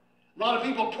 A lot of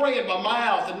people praying by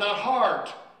mouth and not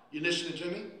heart. You listening to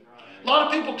me? A lot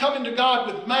of people coming to God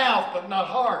with mouth but not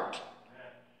heart.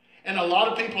 And a lot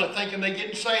of people are thinking they're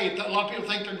getting saved. A lot of people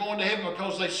think they're going to heaven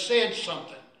because they said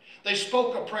something. They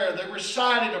spoke a prayer. They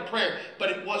recited a prayer, but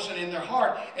it wasn't in their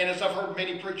heart. And as I've heard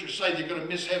many preachers say, they're going to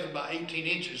miss heaven by 18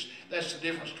 inches. That's the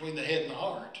difference between the head and the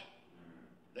heart.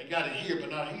 They got it here but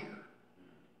not here.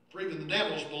 For even the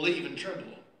devils believe and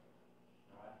tremble.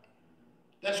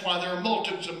 That's why there are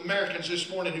multitudes of Americans this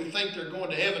morning who think they're going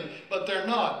to heaven, but they're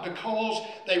not, because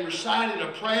they recited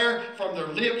a prayer from their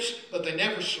lips, but they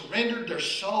never surrendered their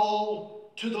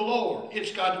soul to the Lord. It's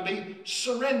got to be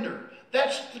surrender.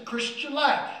 That's the Christian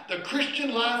life. The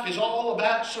Christian life is all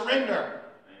about surrender.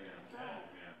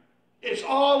 It's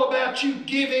all about you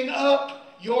giving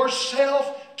up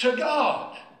yourself to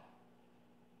God.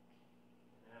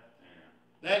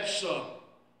 That's a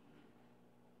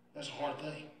hard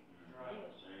thing.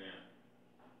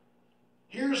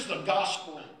 Here's the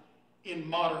gospel in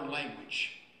modern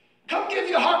language. Come give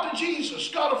your heart to Jesus.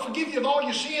 God will forgive you of all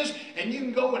your sins, and you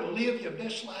can go and live your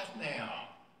best life now.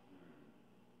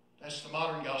 That's the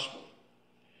modern gospel.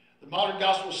 The modern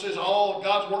gospel says all of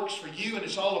God's works for you, and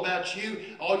it's all about you.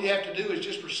 All you have to do is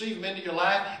just receive Him into your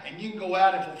life, and you can go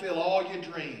out and fulfill all your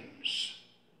dreams.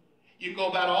 You can go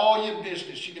about all your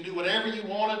business. You can do whatever you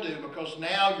want to do because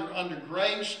now you're under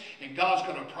grace, and God's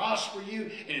going to prosper you,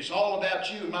 and it's all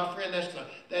about you. And my friend,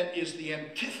 that is the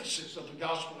antithesis of the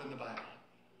gospel in the Bible.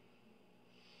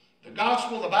 The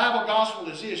gospel, the Bible gospel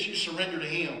is this: you surrender to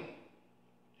Him.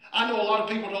 I know a lot of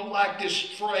people don't like this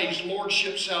phrase,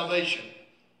 lordship salvation.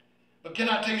 But can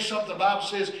I tell you something? The Bible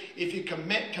says if you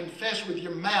confess with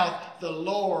your mouth the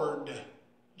Lord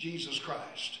Jesus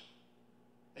Christ.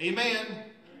 Amen.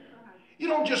 You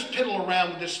don't just piddle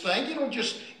around with this thing. You don't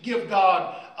just give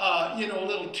God, a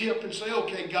little tip and say,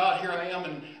 okay, God, here I am,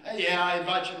 and yeah, I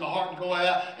invite you in my heart and go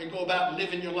out and go about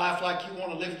living your life like you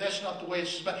want to live. That's not the way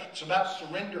it's about. It's about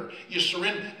surrender. You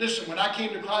surrender. Listen, when I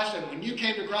came to Christ, and when you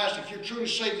came to Christ, if you're truly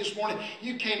saved this morning,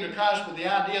 you came to Christ with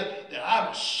the idea that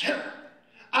I'm a sinner.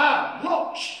 I'm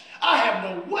lost. I have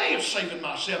no way of saving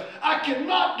myself. I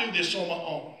cannot do this on my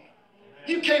own.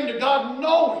 You came to God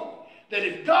knowing that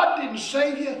if God didn't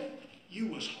save you, you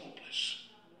was hopeless.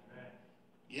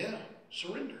 Yeah,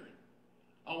 surrender.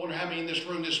 I wonder how many in this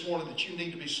room this morning that you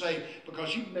need to be saved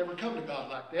because you've never come to God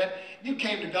like that. You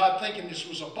came to God thinking this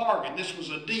was a bargain. This was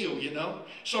a deal, you know.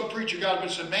 Some preacher got up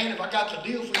and said, man, if I got the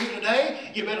deal for you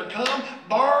today, you better come.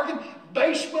 Bargain,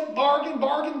 basement, bargain,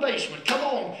 bargain, basement. Come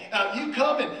on. You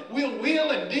come and we'll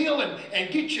wheel and deal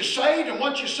and get you saved. And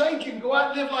once you're saved, you can go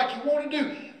out and live like you want to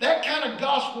do. That kind of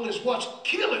gospel is what's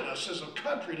killing us as a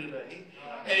country today.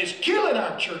 And it's killing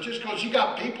our churches because you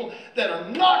got people that are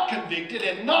not convicted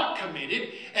and not committed,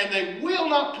 and they will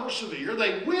not persevere.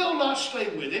 They will not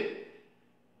stay with it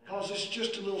because it's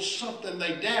just a little something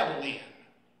they dabble in.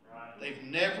 They've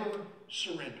never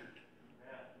surrendered.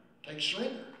 Take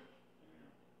surrender.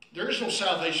 There is no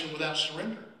salvation without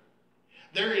surrender.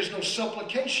 There is no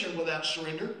supplication without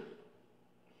surrender.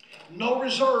 No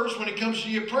reserves when it comes to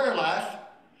your prayer life.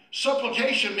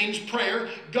 Supplication means prayer.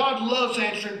 God loves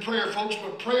answering prayer, folks,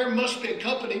 but prayer must be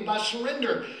accompanied by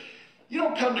surrender. You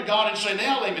don't come to God and say,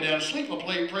 now lay me down to sleep. I'll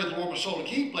pray the Lord my soul to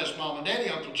keep. Bless Mom and Daddy,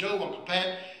 Uncle Joe, Uncle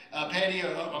Pat, Aunt Patty,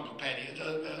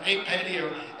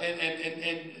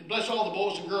 and bless all the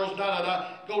boys and girls,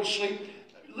 go to sleep.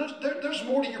 There's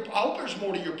more to your, I hope there's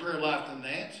more to your prayer life than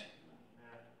that.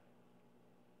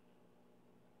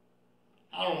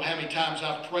 I don't know how many times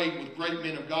I've prayed with great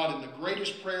men of God, and the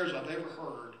greatest prayers I've ever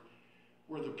heard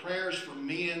were the prayers for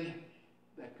men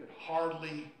that could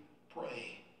hardly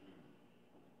pray.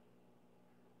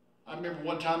 I remember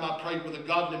one time I prayed with a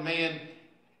godly man,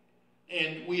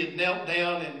 and we had knelt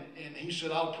down, and he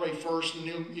said, I'll pray first, and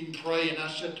you can pray. And I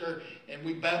sat there, and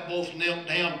we both knelt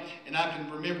down, and I can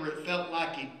remember it felt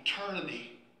like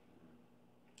eternity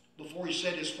before he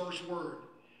said his first word.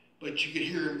 But you could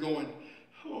hear him going,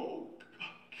 oh,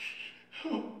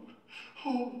 God,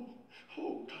 oh,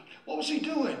 God. What was he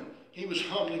doing? He was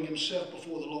humbling himself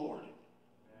before the Lord.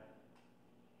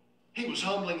 He was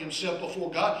humbling himself before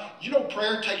God. Did you know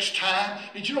prayer takes time?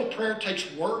 Did you know prayer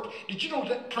takes work? Did you know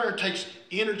that prayer takes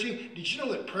energy? Did you know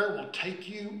that prayer will take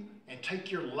you and take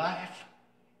your life?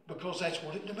 Because that's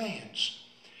what it demands.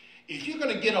 If you're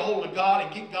going to get a hold of God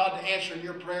and get God to answer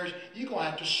your prayers, you're going to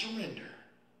have to surrender.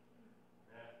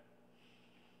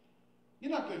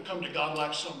 You're not going to come to God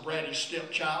like some bratty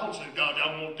stepchild and say, God,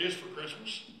 I want this for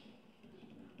Christmas.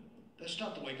 That's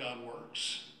not the way God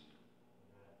works.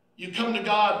 You come to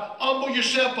God, humble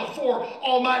yourself before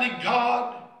Almighty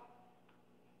God.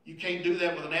 You can't do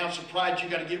that with an ounce of pride. You've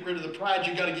got to get rid of the pride.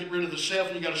 You've got to get rid of the self,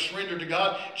 and you've got to surrender to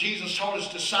God. Jesus taught his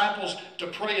disciples to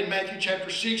pray in Matthew chapter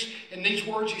 6. In these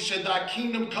words, he said, thy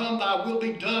kingdom come, thy will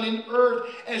be done in earth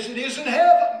as it is in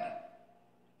heaven.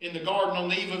 In the garden on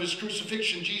the eve of his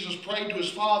crucifixion, Jesus prayed to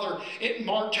his Father. In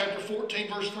Mark chapter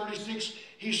 14, verse 36,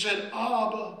 he said,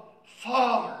 Abba,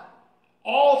 Father,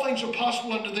 all things are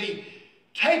possible unto thee.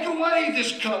 Take away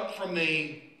this cup from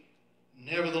me.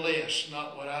 Nevertheless,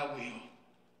 not what I will,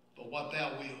 but what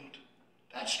thou wilt.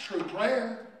 That's true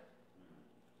prayer.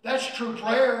 That's true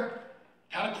prayer.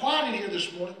 Kind of quiet in here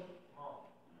this morning.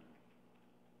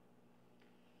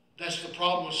 That's the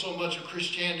problem with so much of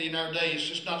Christianity in our day. It's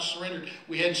just not surrendered.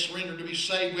 We hadn't surrendered to be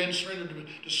saved. We hadn't surrendered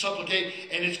to supplicate.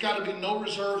 And it's got to be no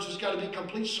reserves. It's got to be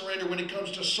complete surrender when it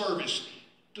comes to service.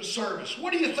 To service.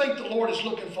 What do you think the Lord is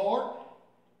looking for?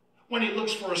 when he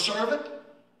looks for a servant?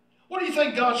 What do you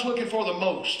think God's looking for the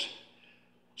most?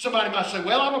 Somebody might say,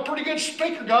 well, I'm a pretty good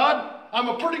speaker, God. I'm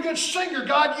a pretty good singer.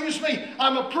 God, use me.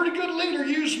 I'm a pretty good leader.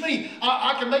 Use me.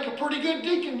 I can make a pretty good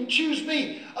deacon. Choose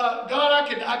me. God,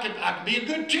 I can be a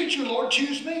good teacher. Lord,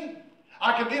 choose me.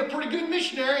 I can be a pretty good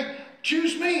missionary.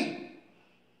 Choose me.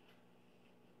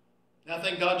 And I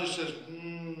think God just says,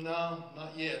 no,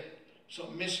 not yet.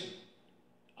 Something missing.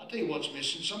 I'll tell you what's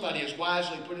missing. Somebody has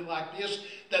wisely put it like this,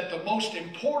 that the most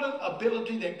important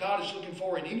ability that God is looking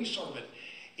for in any servant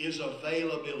is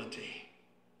availability.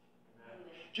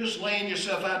 Just laying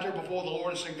yourself out there before the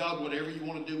Lord and saying, God, whatever you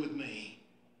want to do with me,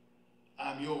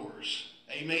 I'm yours.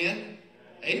 Amen?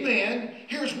 Amen.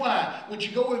 Here's why. Would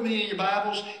you go with me in your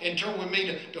Bibles and turn with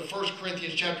me to 1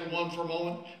 Corinthians chapter 1 for a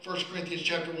moment? 1 Corinthians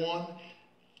chapter 1.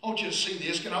 I want you to see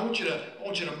this, and I want you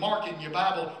to mark it in your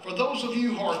Bible. For those of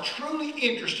you who are truly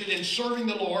interested in serving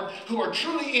the Lord, who are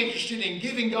truly interested in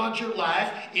giving God your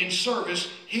life in service,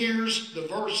 here's the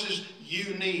verses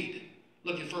you need.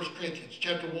 Look at 1 Corinthians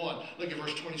chapter 1. Look at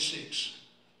verse 26.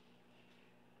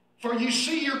 For you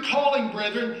see your calling,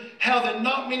 brethren, how that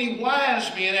not many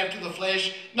wise men after the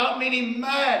flesh, not many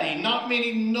mighty, not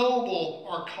many noble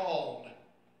are called.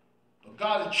 But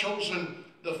God hath chosen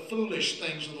the foolish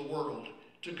things of the world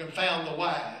to confound the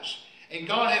wise. And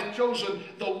God hath chosen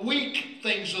the weak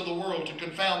things of the world to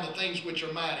confound the things which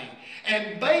are mighty.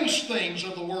 And base things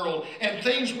of the world and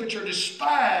things which are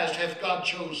despised hath God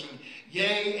chosen.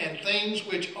 Yea, and things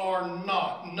which are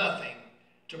not, nothing,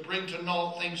 to bring to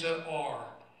naught things that are.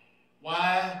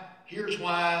 Why? Here's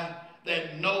why.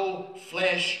 That no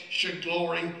flesh should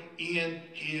glory in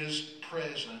his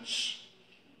presence.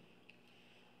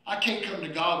 I can't come to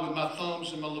God with my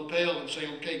thumbs in my lapel and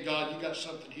say, okay, God, you got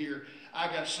something here. I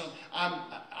got something.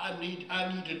 I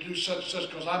need to do such and such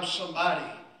because I'm somebody.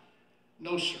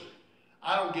 No, sir.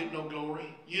 I don't get no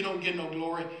glory. You don't get no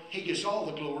glory. He gets all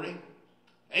the glory.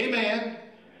 Amen.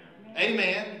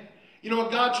 Amen. You know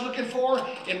what God's looking for?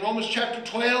 In Romans chapter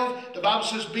 12, the Bible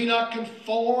says, be not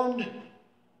conformed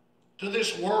to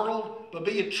this world, but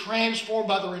be transformed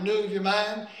by the renewing of your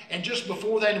mind. And just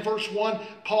before that, in verse 1,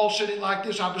 Paul said it like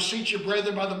this: I beseech you,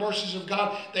 brethren, by the mercies of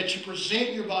God, that you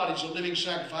present your bodies a living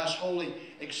sacrifice, holy,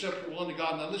 acceptable unto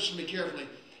God. Now listen to me carefully.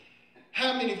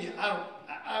 How many of you,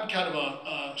 I'm kind of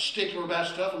a stickler about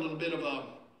stuff, a little bit of a,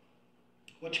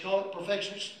 what you call it,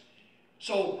 perfectionist.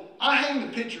 So I hang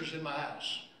the pictures in my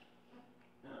house.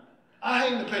 I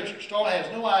hang the pictures. Starla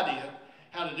has no idea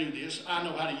how to do this. I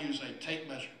know how to use a tape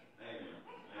measure.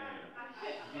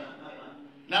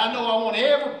 Now I know I want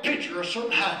every picture a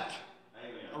certain height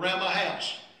around my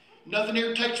house. Nothing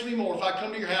irritates me more. If I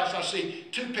come to your house, I see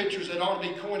two pictures that ought to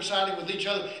be coinciding with each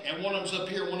other, and one of them's up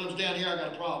here, one of them's down here, I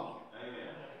got a problem.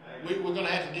 We're going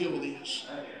to have to deal with this.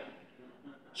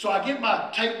 So I get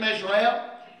my tape measure out,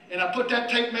 and I put that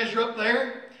tape measure up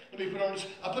there. Let me put on this.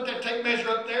 I put that tape measure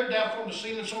up there, down from the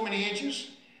ceiling so many inches.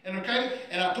 And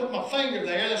I put my finger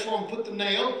there. That's where I'm going to put the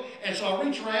nail. And so I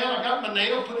reach around. I got my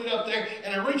nail, put it up there,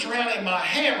 and I reach around, and my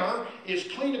hammer is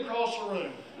clean across the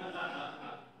room.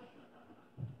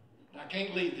 I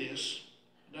can't leave this.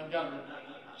 I've got it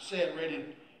set ready.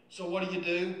 So what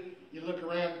do? You look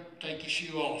around, take your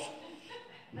shoe off.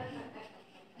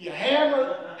 You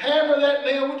hammer that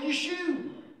nail with your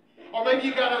shoe. Or maybe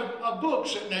you got a book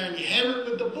sitting there and you hammer it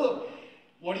with the book.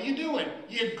 What are you doing?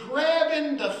 You're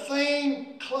grabbing the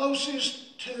thing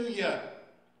closest to you.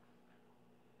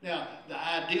 Now, the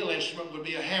ideal instrument would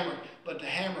be a hammer, but the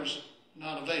hammer's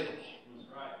not available.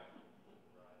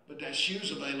 But that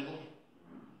shoe's available.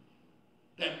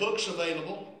 That book's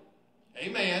available.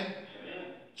 Amen.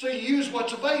 So you use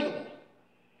what's available.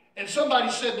 And somebody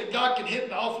said that God can hit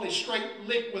an awfully straight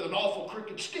lick with an awful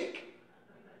crooked stick.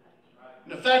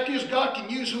 And the fact is, God can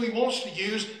use who he wants to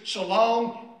use so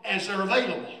long as they're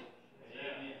available.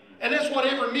 And that's what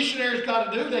every missionary's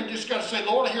got to do. They just got to say,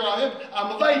 Lord, here I am.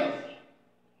 I'm available.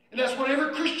 And that's what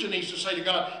every Christian needs to say to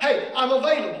God. Hey, I'm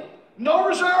available. No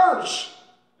reserves.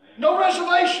 No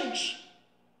reservations.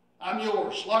 I'm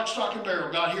yours. Lock, stock, and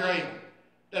barrel. God, here I am.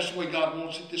 That's the way God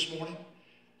wants it this morning.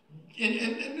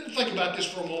 And think about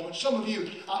this for a moment. Some of you,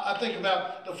 I think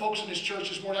about the folks in this church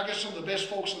this morning. I got some of the best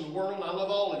folks in the world, and I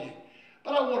love all of you.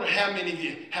 But I wonder how many of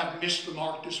you have missed the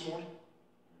mark this morning.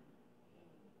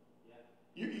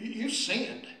 You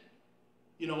sinned.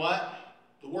 You know what?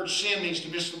 The word sin means to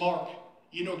miss the mark.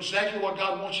 You know exactly what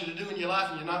God wants you to do in your life,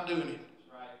 and you're not doing it.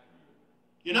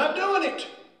 You're not doing it.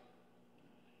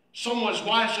 Someone has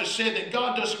wisely said that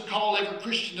God doesn't call every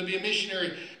Christian to be a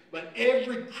missionary, but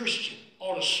every Christian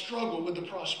ought to struggle with the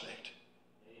prospect.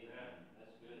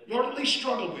 You ought to at least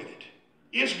struggle with it.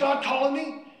 Is God calling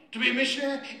me to be a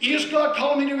missionary? Is God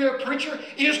calling me to be a preacher?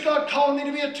 Is God calling me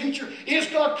to be a teacher? Is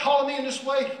God calling me in this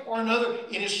way or another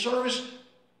in His service?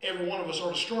 Every one of us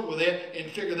ought to struggle with that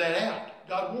and figure that out.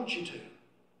 God wants you to.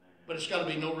 But it's got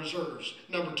to be no reserves.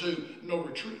 Number two, no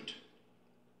retreat.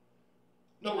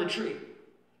 No retreat.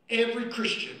 Every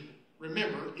Christian,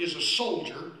 remember, is a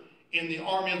soldier in the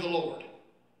army of the Lord.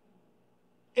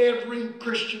 Every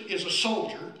Christian is a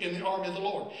soldier in the army of the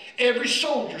Lord. Every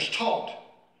soldier is taught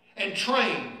and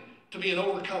trained to be an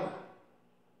overcomer,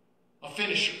 a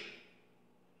finisher.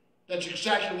 That's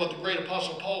exactly what the great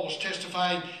Apostle Paul was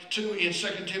testifying to in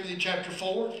 2 Timothy chapter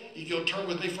 4. If you'll turn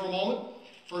with me for a moment.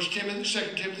 2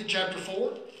 Timothy chapter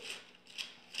 4.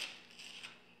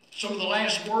 Some of the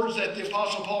last words that the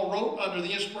Apostle Paul wrote under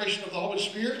the inspiration of the Holy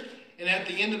Spirit and at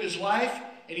the end of his life.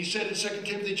 And he said in 2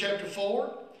 Timothy chapter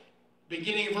 4,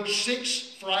 beginning in verse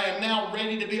 6, "For I am now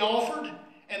ready to be offered,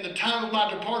 and the time of my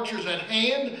departure is at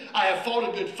hand. I have fought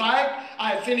a good fight.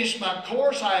 I have finished my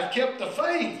course. I have kept the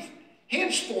faith.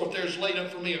 Henceforth there is laid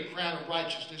up for me a crown of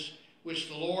righteousness, which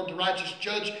the Lord, the righteous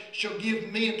judge, shall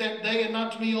give me at that day, and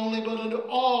not to me only, but unto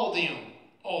all them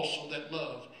also that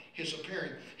love His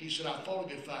appearing." He said, "I fought a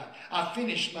good fight. I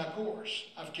finished my course.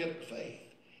 I've kept the faith."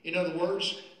 In other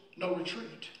words, no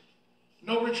retreat.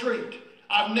 No retreat.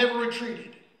 I've never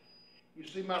retreated. You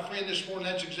see, my friend, this morning,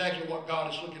 that's exactly what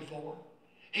God is looking for.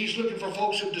 He's looking for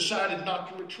folks who've decided not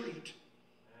to retreat.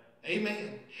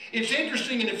 Amen. It's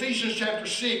interesting in Ephesians chapter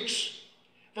 6,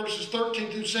 verses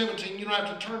 13 through 17. You don't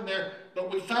have to turn there,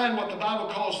 but we find what the Bible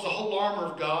calls the whole armor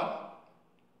of God.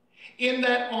 In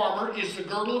that armor is the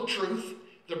girdle of truth,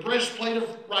 the breastplate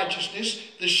of righteousness,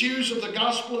 the shoes of the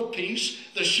gospel of peace,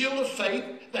 the shield of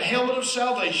faith, the helmet of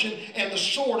salvation, and the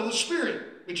sword of the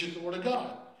Spirit, which is the Word of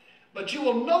God. But you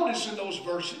will notice in those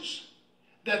verses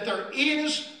that there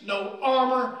is no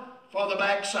armor for the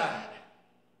backside.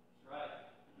 Right.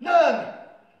 None.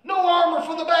 No armor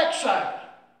for the backside.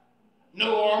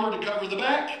 No armor to cover the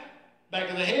back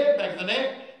of the head, back of the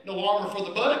neck. No armor for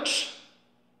the buttocks.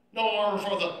 No armor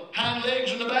for the hind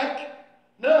legs and the back.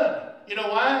 None. You know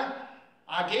why?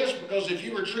 I guess because if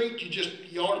you retreat,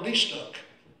 you ought to be stuck.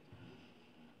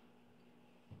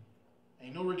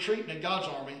 Ain't no retreating in God's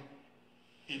army.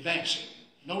 Advancing.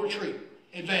 No retreat.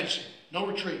 Advancing. No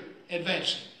retreat.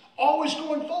 Advancing. Always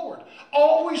going forward.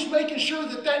 Always making sure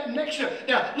that next step.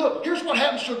 Now, look, here's what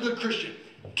happens to a good Christian.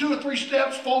 2 or 3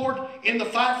 steps forward in the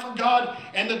fight for God,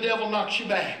 and the devil knocks you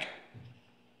back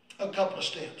a couple of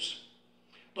steps.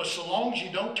 But so long as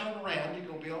you don't turn around, you're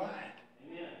going to be all right.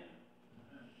 Amen.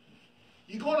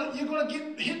 You're going to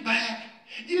get hit back.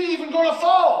 You're even going to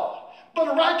fall. But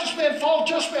a righteous man falls,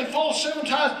 just man falls 7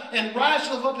 times and rises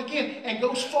up again and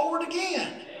goes forward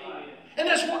again. Amen. And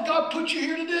that's what God put you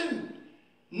here to do.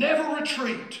 Never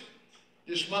retreat.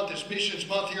 This month is Missions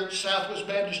Month here at Southwest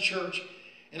Baptist Church.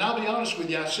 And I'll be honest with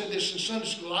you, I said this in Sunday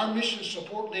school, our mission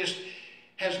support list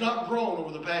has not grown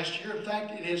over the past year. In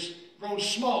fact, it has grown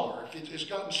smaller. It's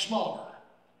gotten smaller.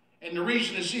 And the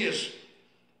reason is this: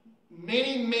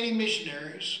 many, many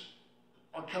missionaries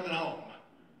are coming home.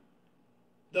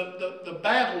 The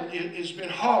battle has been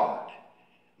hard.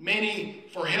 Many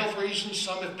for health reasons.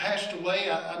 Some have passed away.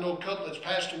 I know a couple that's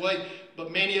passed away.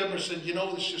 But many of them have said,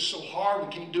 this is just so hard.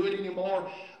 We can't do it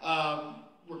anymore.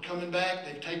 We're coming back.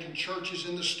 They've taken churches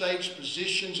in the States,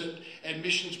 positions at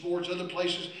missions boards, other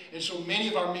places. And so many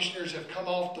of our missionaries have come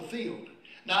off the field.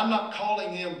 Now, I'm not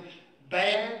calling them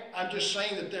bad. I'm just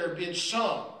saying that there have been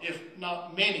some, if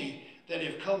not many, that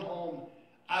have come home,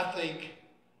 I think,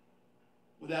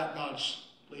 without God's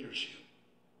leadership.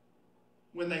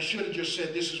 When they should have just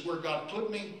said, this is where God put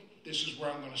me. This is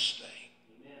where I'm going to stay.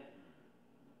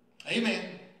 Amen.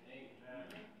 Amen.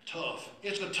 Tough.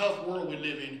 It's a tough world we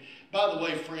live in. By the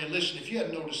way, friend, listen, if you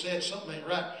hadn't noticed that, something ain't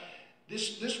right.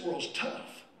 This world's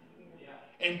tough. Yeah.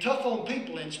 And tough on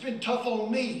people, and it's been tough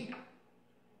on me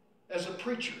as a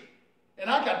preacher. And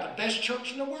I got the best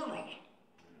church in the world.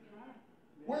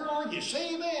 Where are you?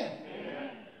 Say amen. Amen.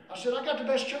 I said, I got the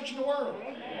best church in the world.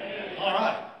 Amen. All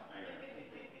right.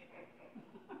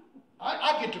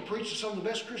 I get to preach to some of the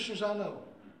best Christians I know.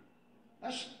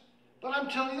 But I'm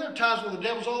telling you, there are times when the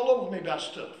devil's all over me about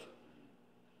stuff.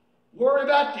 Worry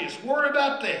about this, worry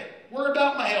about that, worry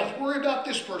about my health, worry about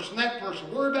this person, that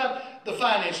person, worry about the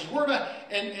finances, worry about,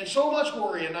 and so much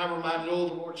worry. And I'm reminded, the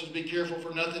Lord says, be careful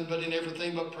for nothing but in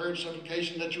everything but prayer and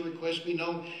supplication, let your requests be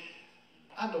known.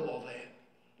 I know all that.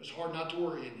 It's hard not to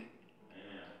worry, isn't it?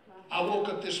 I woke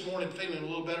up this morning feeling a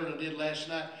little better than I did last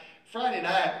night. Friday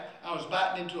night, I was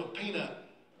biting into a peanut,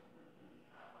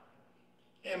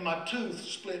 and my tooth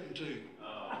split in two.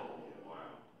 Oh, wow.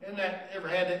 And that ever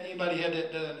had that? Anybody had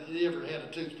that done? You ever had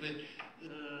a tooth split?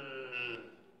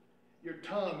 your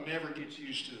tongue never gets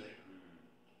used to that.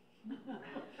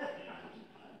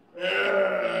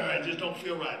 It just don't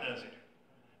feel right, does it?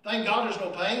 Thank God there's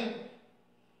no pain.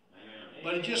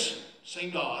 But it just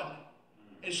seemed odd.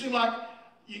 It seemed like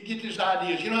you get these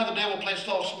ideas. You know how the devil plants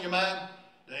thoughts in your mind?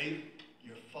 Dave,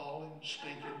 you're falling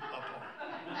stinking apart.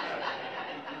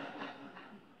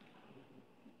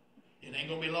 It ain't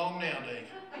going to be long now, Dave.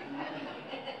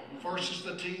 First it's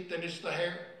the teeth, then it's the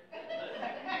hair.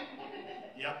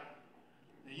 Yep.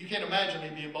 Now, you can't imagine me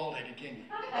being bald-headed, can you?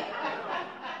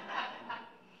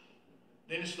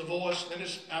 Then it's the voice. Then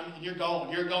it's, you're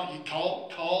gone. You're gone. You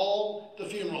call the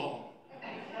funeral home.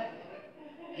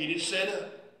 Get it set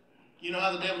up. You know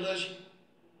how the devil does you?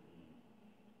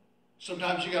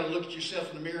 Sometimes you got to look at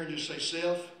yourself in the mirror and just say,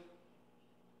 self,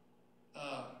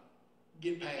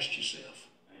 get past yourself.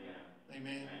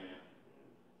 Amen.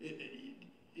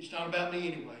 It's not about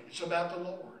me anyway. It's about the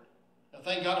Lord. Now,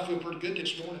 thank God I feel pretty good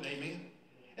this morning. Amen.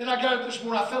 And I got up this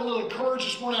morning. I felt a little encouraged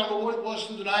this morning. I don't know what it was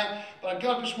through the night, but I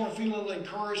got up this morning feeling a little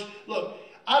encouraged. Look,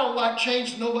 I don't like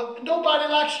change. Nobody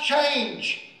likes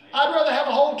change. I'd rather have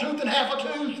a whole tooth than half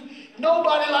a tooth.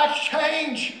 Nobody likes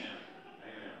change.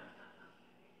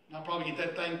 I'll probably get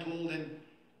that thing pulled in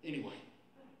anyway.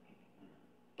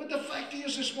 But the fact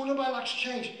is, this morning, nobody likes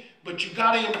change. But you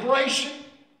got to embrace it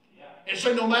and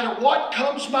say, no matter what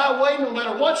comes my way, no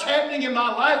matter what's happening in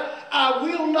my life, I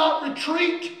will not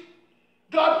retreat.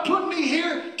 God put me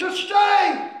here to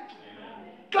stay.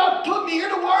 God put me here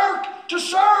to work, to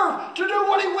serve, to do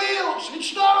what He wills.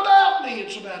 It's not about me,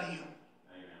 it's about Him.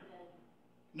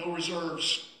 No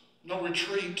reserves, no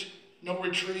retreat, no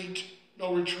retreat,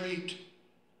 no retreat.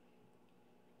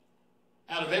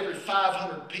 Out of every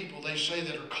 500 people, they say,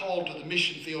 that are called to the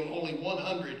mission field, only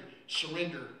 100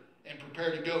 surrender and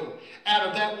prepare to go. Out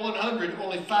of that 100,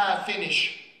 only 5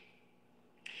 finish.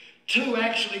 2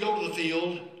 actually go to the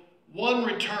field. 1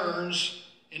 returns,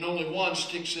 and only 1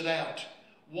 sticks it out.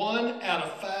 1 out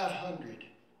of 500.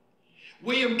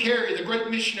 William Carey, the great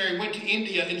missionary, went to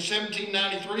India in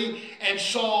 1793 and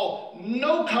saw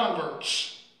no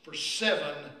converts for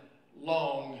 7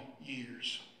 long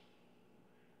years.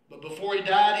 But before he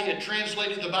died, he had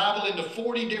translated the Bible into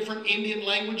 40 different Indian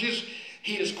languages.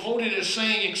 He is quoted as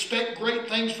saying, expect great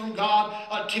things from God,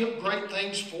 attempt great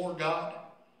things for God.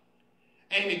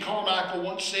 Amy Carmichael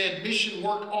once said, mission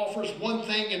work offers one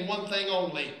thing and one thing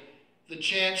only, the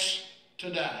chance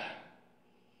to die.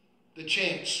 The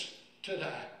chance to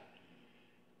die.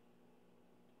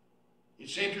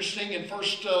 It's interesting in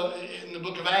the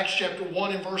book of Acts chapter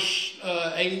 1 and verse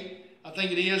 8, I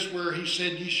think it is, where he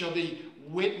said, ye shall be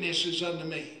witnesses unto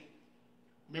me.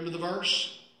 Remember the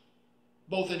verse?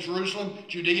 Both in Jerusalem,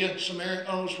 Judea, Samaria,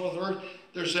 almost the earth,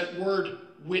 there's that word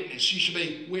witness. You should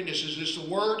be witnesses. It's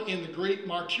the word in the Greek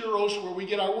martyros, where we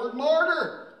get our word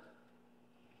martyr.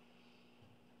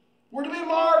 We're to be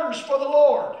martyrs for the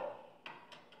Lord.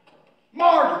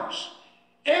 Martyrs.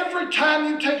 Every time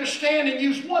you take a stand and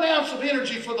use 1 ounce of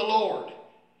energy for the Lord,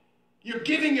 you're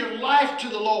giving your life to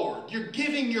the Lord. You're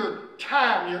giving your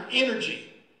time, your energy.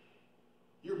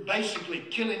 You're basically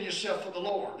killing yourself for the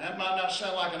Lord. That might not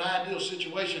sound like an ideal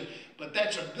situation, but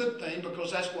that's a good thing,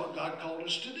 because that's what God called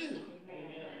us to do.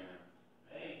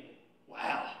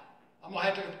 Wow. I'm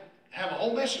going to have a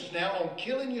whole message now on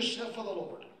killing yourself for the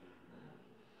Lord.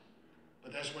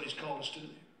 But that's what He's called us to do.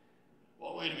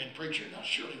 Well, wait a minute, preacher. Now,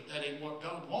 surely that ain't what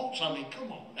God wants. I mean,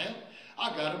 come on now.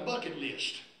 I got a bucket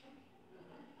list.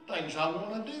 Things I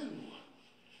want to do.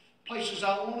 Places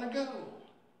I want to go.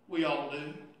 We all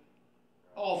do.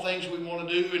 All things we want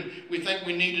to do and we think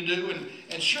we need to do.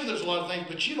 And sure, there's a lot of things,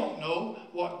 but you don't know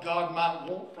what God might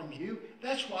want from you.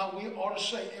 That's why we ought to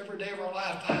say every day of our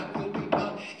life, thy will be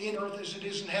done in earth as it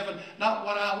is in heaven. Not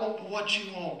what I want, but what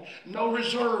you want. No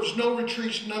reserves, no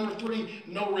retreats. Number 3,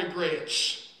 no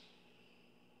regrets.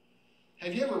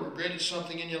 Have you ever regretted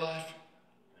something in your life?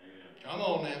 Come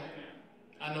on now.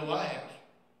 I know I have.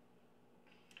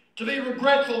 To be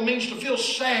regretful means to feel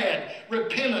sad,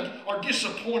 repentant, or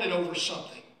disappointed over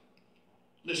something.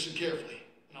 Listen carefully,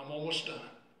 and I'm almost done.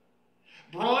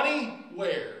 Bronnie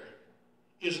Ware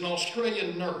is an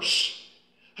Australian nurse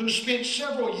who spent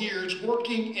several years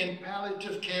working in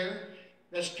palliative care.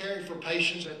 That's caring for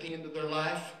patients at the end of their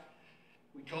life.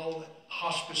 We call it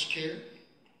hospice care.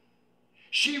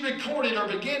 She recorded, or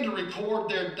began to record,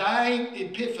 their dying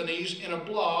epiphanies in a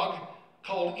blog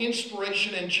called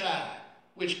Inspiration and Chai,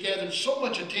 which gathered so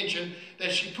much attention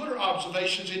that she put her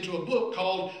observations into a book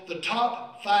called The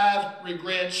Top 5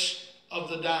 Regrets of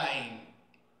the Dying.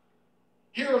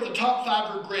 Here are the top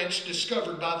 5 regrets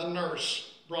discovered by the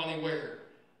nurse, Bronnie Ware.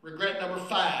 Regret number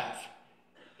 5,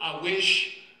 I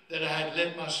wish that I had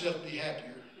let myself be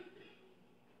happier.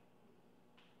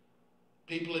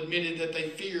 People admitted that they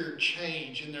feared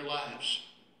change in their lives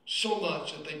so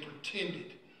much that they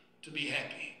pretended to be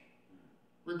happy.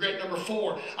 Regret number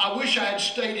 4, I wish I had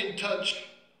stayed in touch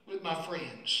with my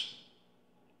friends.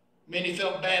 Many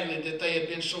felt badly that they had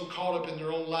been so caught up in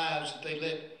their own lives that they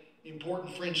let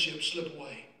important friendships slip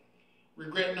away.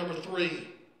 Regret number 3,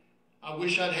 I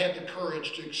wish I'd had the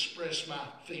courage to express my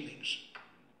feelings.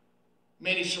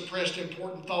 Many suppressed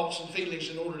important thoughts and feelings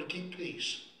in order to keep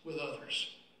peace with others.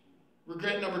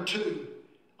 Regret number 2,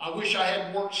 I wish I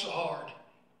hadn't worked so hard.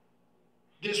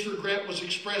 This regret was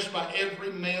expressed by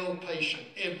every male patient,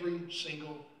 every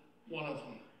single one of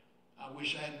them. I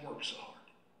wish I hadn't worked so hard.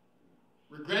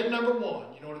 Regret number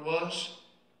 1, you know what it was?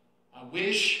 I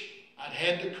wish I'd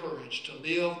had the courage to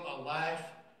live a life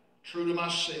true to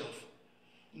myself,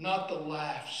 not the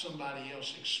life somebody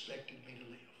else expected me to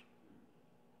live.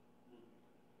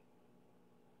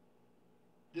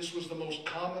 This was the most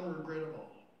common regret of all.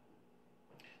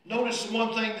 Notice the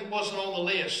one thing that wasn't on the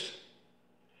list.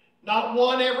 Not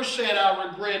one ever said, I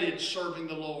regretted serving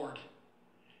the Lord.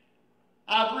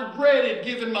 I've regretted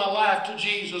giving my life to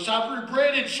Jesus. I've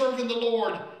regretted serving the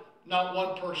Lord. Not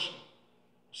one person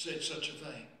said such a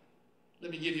thing. Let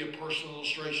me give you a personal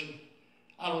illustration.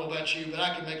 I don't know about you, but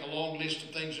I can make a long list of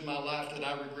things in my life that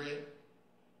I regret.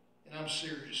 And I'm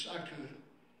serious, I could.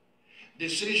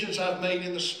 Decisions I've made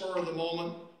in the spur of the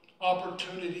moment,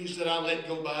 opportunities that I let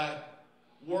go by,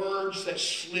 words that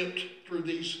slipped through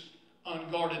these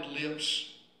unguarded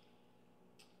lips.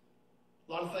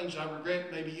 A lot of things I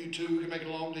regret. Maybe you too can make a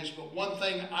long list. But one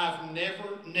thing I've never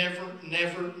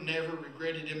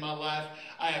regretted in my life,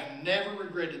 I have never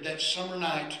regretted that summer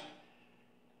night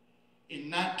in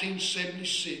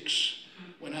 1976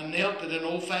 when I knelt at an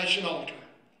old-fashioned altar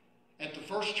at the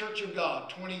First Church of God,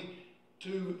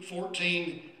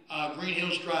 2214 Green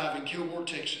Hills Drive in Kilgore,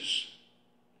 Texas,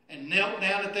 and knelt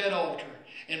down at that altar.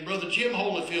 And Brother Jim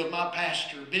Holyfield, my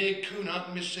pastor, big coon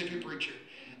hunting Mississippi preacher,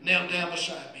 knelt down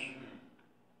beside me.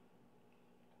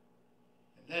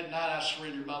 And that night I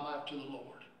surrendered my life to the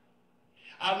Lord.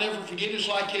 I'll never forget, it's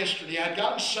like yesterday. I'd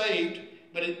gotten saved,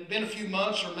 but it had been a few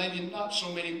months or maybe not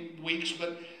so many weeks.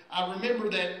 But I remember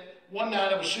that one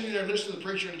night I was sitting there listening to the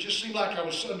preacher, and it just seemed like I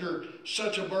was under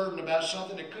such a burden about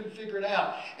something I couldn't figure it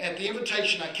out. At the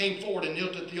invitation, I came forward and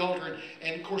knelt at the altar,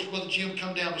 and of course, Brother Jim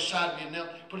come down beside me and knelt,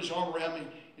 put his arm around me,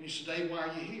 and he said, Dave, why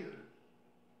are you here?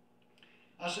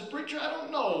 I said, preacher, I don't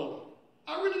know.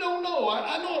 I really don't know.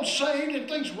 I know I'm saved and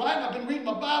things right, and I've been reading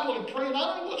my Bible and praying.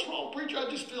 I don't know what's wrong, preacher. I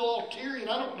just feel all teary,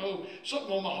 and I don't know, something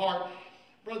on my heart.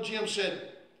 Brother Jim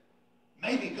said,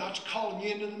 maybe God's calling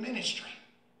you into the ministry.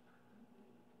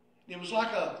 It was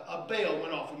like a bell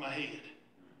went off in my head.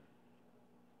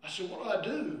 I said, what do I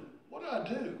do? What do I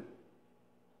do?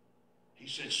 He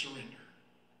said, surrender.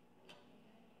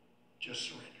 Just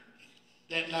surrender.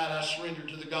 That night I surrendered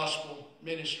to the gospel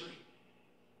ministry.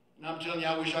 And I'm telling you,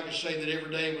 I wish I could say that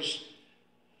every day was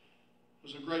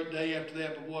a great day after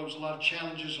that. But boy, it was a lot of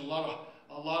challenges, a lot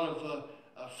of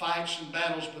fights and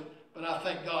battles. But I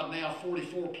thank God now,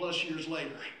 44 plus years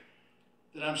later,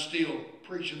 that I'm still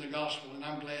preaching the gospel, and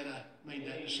I'm glad I made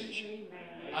that decision.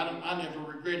 I never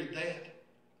regretted that.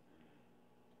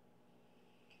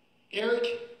 Eric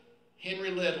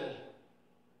Henry Liddell,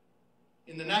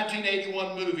 in the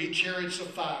 1981 movie Chariots of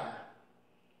Fire.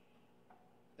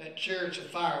 That Chariots of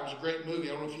Fire was a great movie.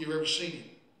 I don't know if you've ever seen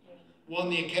it. Won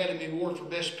the Academy Award for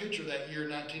Best Picture that year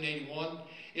in 1981.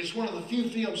 It's one of the few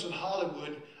films in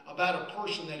Hollywood about a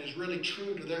person that is really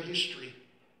true to their history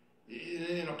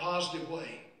in a positive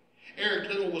way. Eric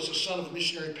Liddell was the son of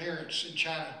missionary parents in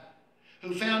China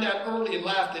who found out early in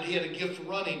life that he had a gift for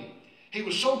running. He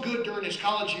was so good during his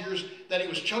college years that he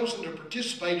was chosen to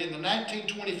participate in the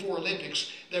 1924 Olympics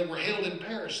that were held in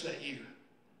Paris that year.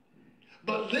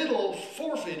 But Liddell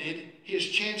forfeited his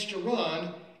chance to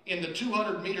run in the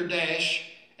 200-meter dash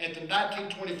at the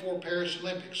 1924 Paris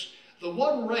Olympics. The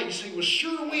one race he was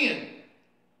sure to win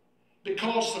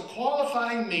because the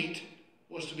qualifying meet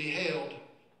was to be held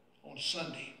on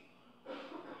Sunday.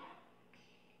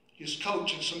 His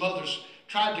coach and some others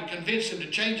tried to convince him to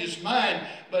change his mind,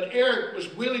 but Eric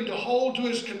was willing to hold to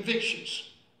his convictions,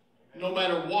 no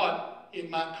matter what it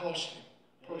might cost him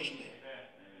personally.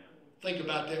 Think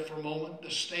about that for a moment. The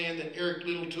stand that Eric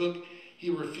Liddell took, he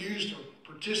refused to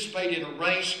participate in a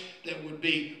race that would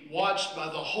be watched by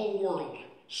the whole world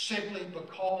simply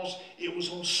because it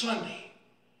was on Sunday.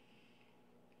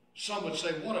 Some would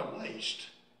say, what a waste.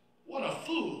 What a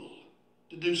fool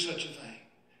to do such a thing.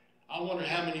 I wonder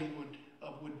how many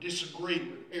would disagree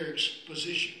with Eric's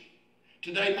position.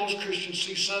 Today, most Christians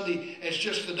see Sunday as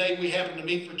just the day we happen to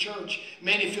meet for church.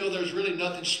 Many feel there's really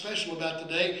nothing special about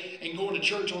the day, and going to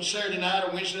church on Saturday night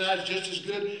or Wednesday night is just as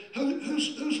good.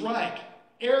 Who's right?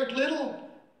 Eric Little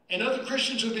and other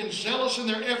Christians who've been zealous in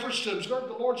their efforts to observe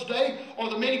the Lord's Day, or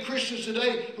the many Christians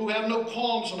today who have no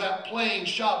qualms about playing,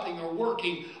 shopping, or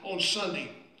working on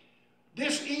Sunday?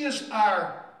 This is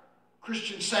our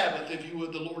Christian Sabbath, if you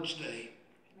would, the Lord's Day.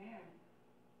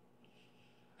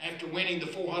 After winning the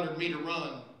 400-meter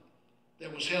run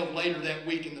that was held later that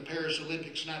week in the Paris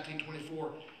Olympics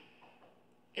 1924,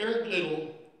 Eric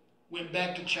Little went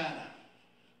back to China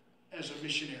as a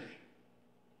missionary.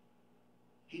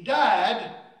 He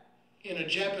died in a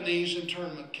Japanese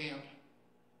internment camp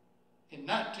in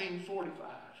 1945.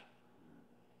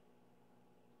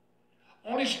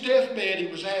 On his deathbed, he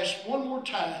was asked one more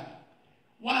time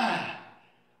why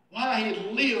he had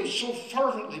lived so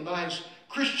fervently by his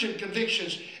Christian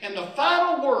convictions. And the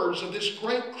final words of this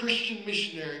great Christian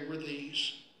missionary were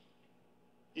these: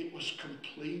 it was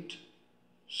complete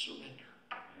surrender.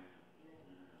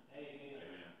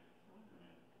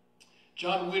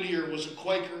 John Whittier was a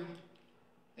Quaker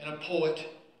and a poet,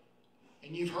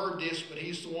 and you've heard this, but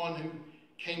he's the one who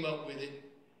came up with it.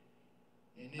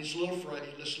 And his little phrase,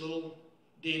 this little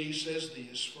ditty says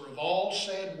this: for of all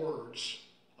sad words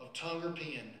of tongue or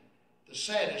pen, the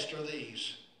saddest are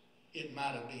these, it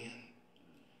might have been.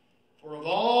 For of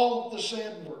all the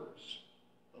sad words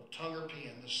of tongue or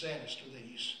pen, the saddest are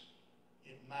these,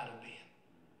 it might have been.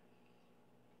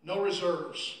 No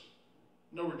reserves,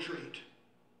 no retreat,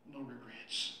 no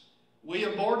regrets.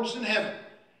 William Borden's in heaven.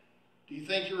 Do you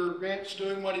think he regrets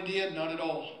doing what he did? Not at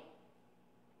all.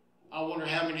 I wonder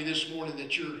how many this morning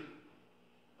that you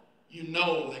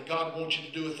know that God wants you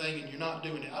to do a thing and you're not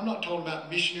doing it. I'm not talking about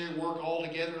missionary work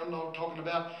altogether. I'm not talking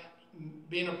about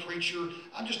being a preacher.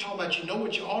 I'm just talking about you know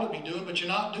what you ought to be doing, but you're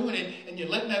not doing it, and you're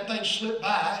letting that thing slip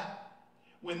by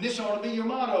when this ought to be your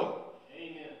motto.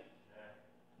 Amen.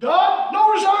 God,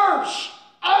 no reserves.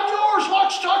 I'm yours,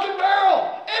 lock, stock, and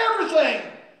barrel.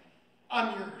 Everything.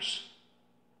 I'm yours.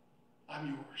 I'm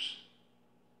yours.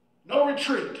 No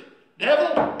retreat.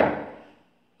 Devil,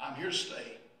 I'm here to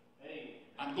stay.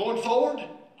 I'm going forward.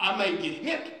 I may get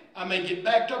hit. I may get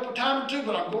backed up a time or two,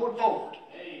 but I'm going forward.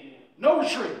 No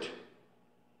retreat.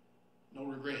 No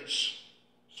regrets.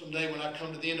 Someday when I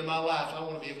come to the end of my life, I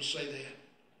want to be able to say that.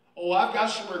 Oh, I've got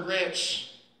some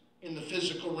regrets in the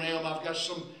physical realm. I've got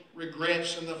some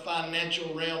regrets in the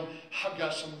financial realm. I've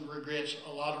got some regrets,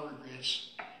 a lot of regrets.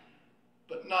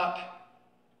 But not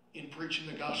in preaching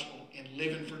the gospel and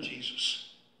living for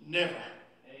Jesus. Never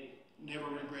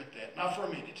regret that. Not for a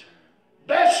minute.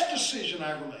 Best decision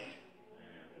I ever made.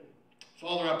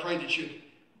 Father, I pray that you'd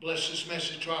bless this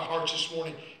message to our hearts this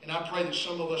morning. And I pray that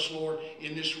some of us, Lord,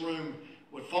 in this room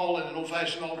would fall in an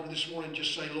old-fashioned altar this morning and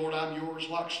just say, Lord, I'm yours,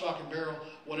 lock, stock, and barrel.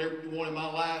 Whatever you want in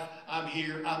my life, I'm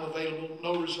here, I'm available.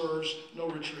 No reserves, no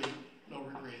retreat, no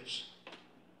regrets.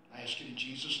 I ask it in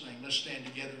Jesus' name. Let's stand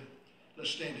together. Let's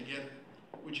stand together.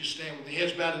 Would you stand with the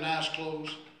heads bowed and eyes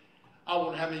closed? I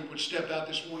wonder how many would step out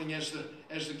this morning as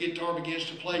the guitar begins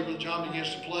to play, Brother John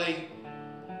begins to play.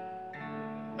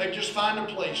 Maybe just find a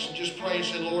place and just pray and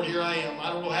say, Lord, here I am.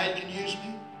 I don't know how you can use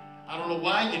me. I don't know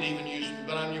why you can even use me,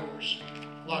 but I'm yours.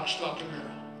 Lock, stock, and barrel.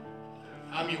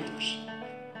 I'm yours.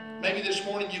 Maybe this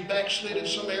morning you backslid in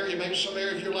some area. Maybe some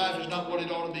area of your life is not what it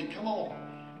ought to be. Come on.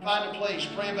 Find a place.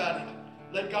 Pray about it.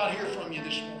 Let God hear from you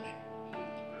this morning.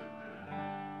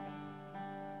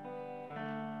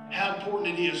 How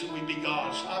important it is that we be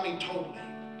God's. I mean, totally.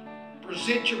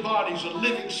 Present your bodies a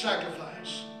living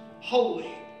sacrifice, holy,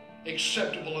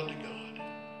 acceptable unto God,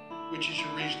 which is your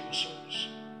reasonable service.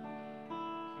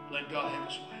 Let God have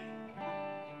His way.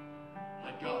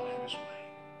 Let God have His way.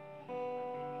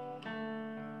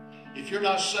 If you're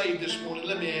not saved this morning,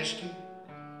 let me ask you,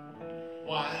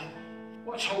 why?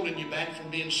 What's holding you back from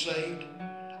being saved?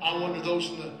 I wonder those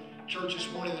in the church this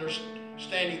morning that are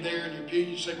standing there in your pew,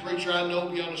 you say, Preacher, I know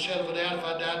beyond a shadow of a doubt if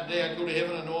I died today, I'd go to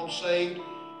heaven. I know I'm saved.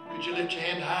 Could you lift your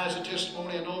hand high as a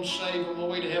testimony? I know I'm saved. On my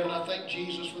way to heaven. I thank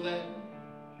Jesus for that.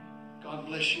 God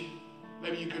bless you.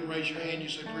 Maybe you can raise your hand. You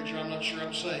say, Preacher, I'm not sure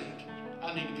I'm saved.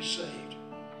 I need to be saved.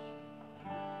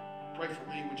 Pray for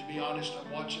me. Would you be honest?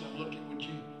 I'm watching. I'm looking. Would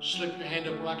you slip your hand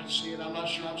up where I can see it? I'm not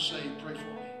sure I'm saved. Pray for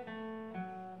me.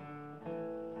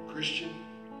 Christian,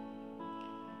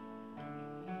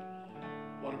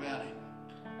 what about it?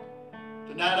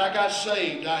 The night I got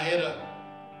saved, I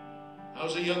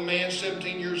was a young man,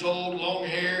 17 years old, long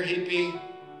hair, hippie,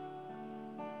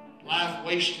 life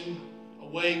wasting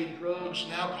away with drugs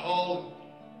and alcohol.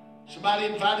 And somebody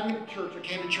invited me to church. I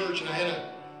came to church and I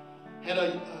had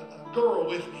a girl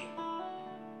with me.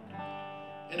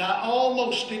 And I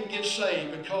almost didn't get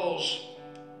saved because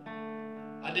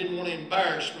I didn't want to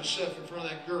embarrass myself in front of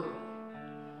that girl.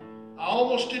 I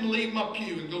almost didn't leave my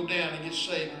pew and go down and get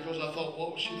saved because I thought,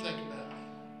 what was she thinking about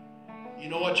me? You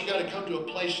know what? You got to come to a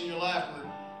place in your life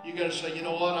where you got to say, you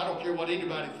know what? I don't care what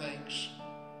anybody thinks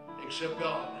except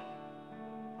God.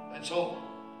 That's all.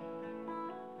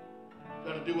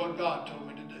 Got to do what God told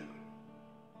me to do.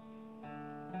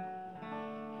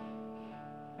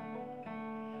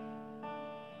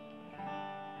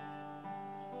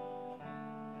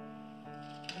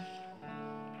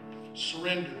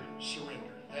 Surrender, surrender.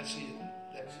 That's it.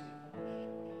 That's it.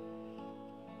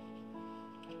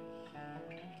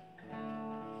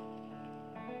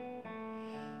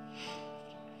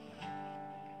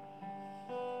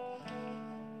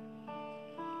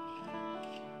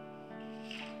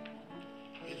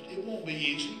 It won't be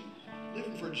easy.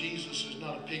 Living for Jesus is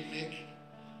not a picnic.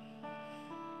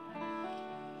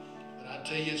 But I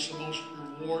tell you, it's the most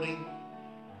rewarding,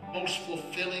 most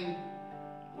fulfilling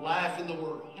life in the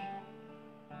world.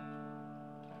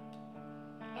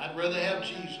 I'd rather have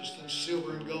Jesus than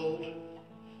silver and gold.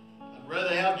 I'd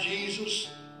rather have Jesus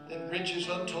than riches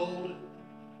untold.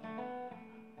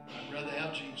 I'd rather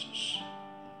have Jesus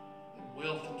than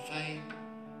wealth and fame.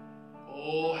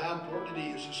 Oh, how important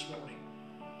it is this morning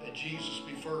that Jesus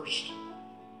be first.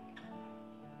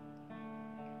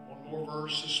 One more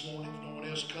verse this morning if no one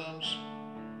else comes.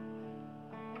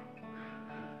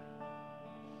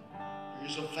 There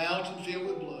is a fountain filled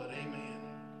with blood. Amen.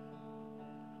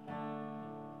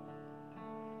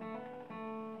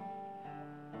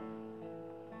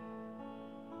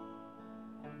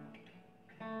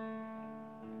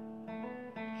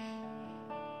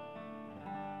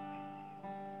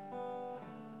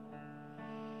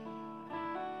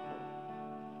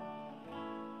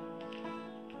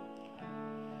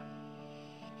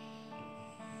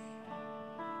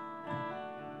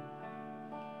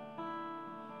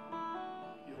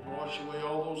 Wash away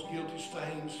all those guilty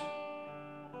stains.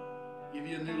 Give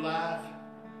you a new life,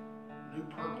 new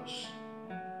purpose.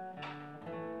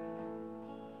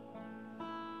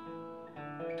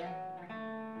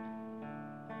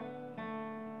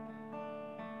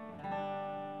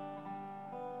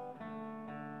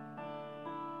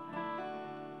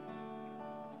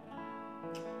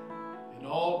 And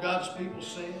all God's people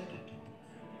said,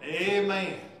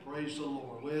 amen. Praise the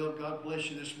Lord. Well, God bless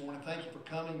you this morning. Thank you for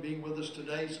coming, being with us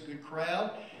today. It's a good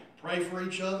crowd. Pray for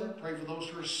each other. Pray for those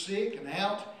who are sick and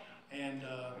out. And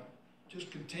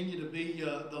just continue to be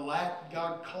the light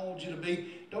God called you to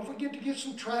be. Don't forget to get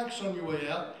some tracts on your way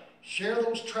out. Share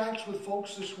those tracts with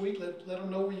folks this week. Let them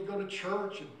know where you go to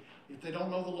church. And if they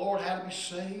don't know the Lord, how to be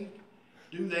saved,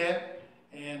 do that.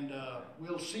 And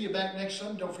we'll see you back next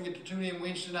Sunday. Don't forget to tune in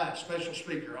Wednesday night. Special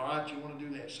speaker. All right, you want to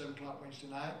do that. 7 o'clock Wednesday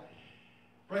night.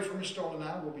 Pray for Miss Starla and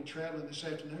I. We'll be traveling this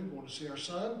afternoon, going to see our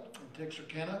son in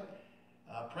Texarkana.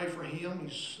 Pray for him.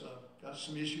 He's got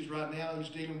some issues right now he's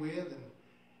dealing with. And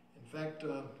in fact,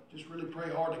 just really pray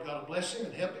hard that God will bless him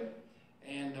and help him.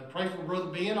 And pray for Brother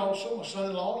Ben also, my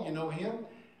son-in-law. You know him.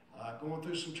 Going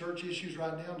through some church issues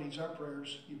right now. Needs our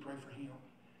prayers. You pray for him.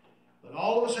 But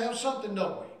all of us have something,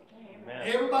 don't we? Amen.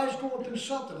 Everybody's going through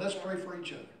something. Let's pray for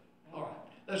each other. All right.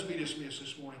 Let's be dismissed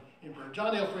this morning in prayer.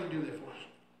 John Elfring, do that for us.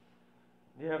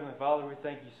 Dear Heavenly Father, we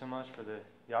thank you so much for the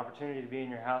opportunity to be in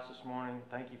your house this morning.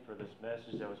 Thank you for this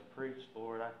message that was preached,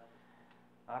 Lord.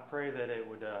 I pray that it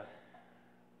would,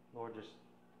 Lord, just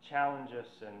challenge us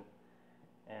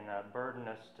and burden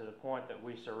us to the point that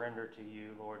we surrender to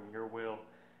you, Lord, and your will.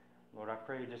 Lord, I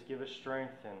pray you just give us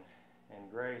strength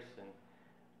and grace, and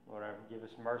Lord, give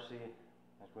us mercy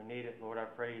as we need it. Lord, I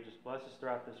pray you just bless us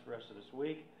throughout this rest of this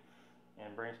week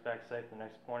and bring us back safe the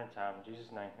next point in time. In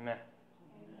Jesus' name, amen.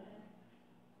 Amen.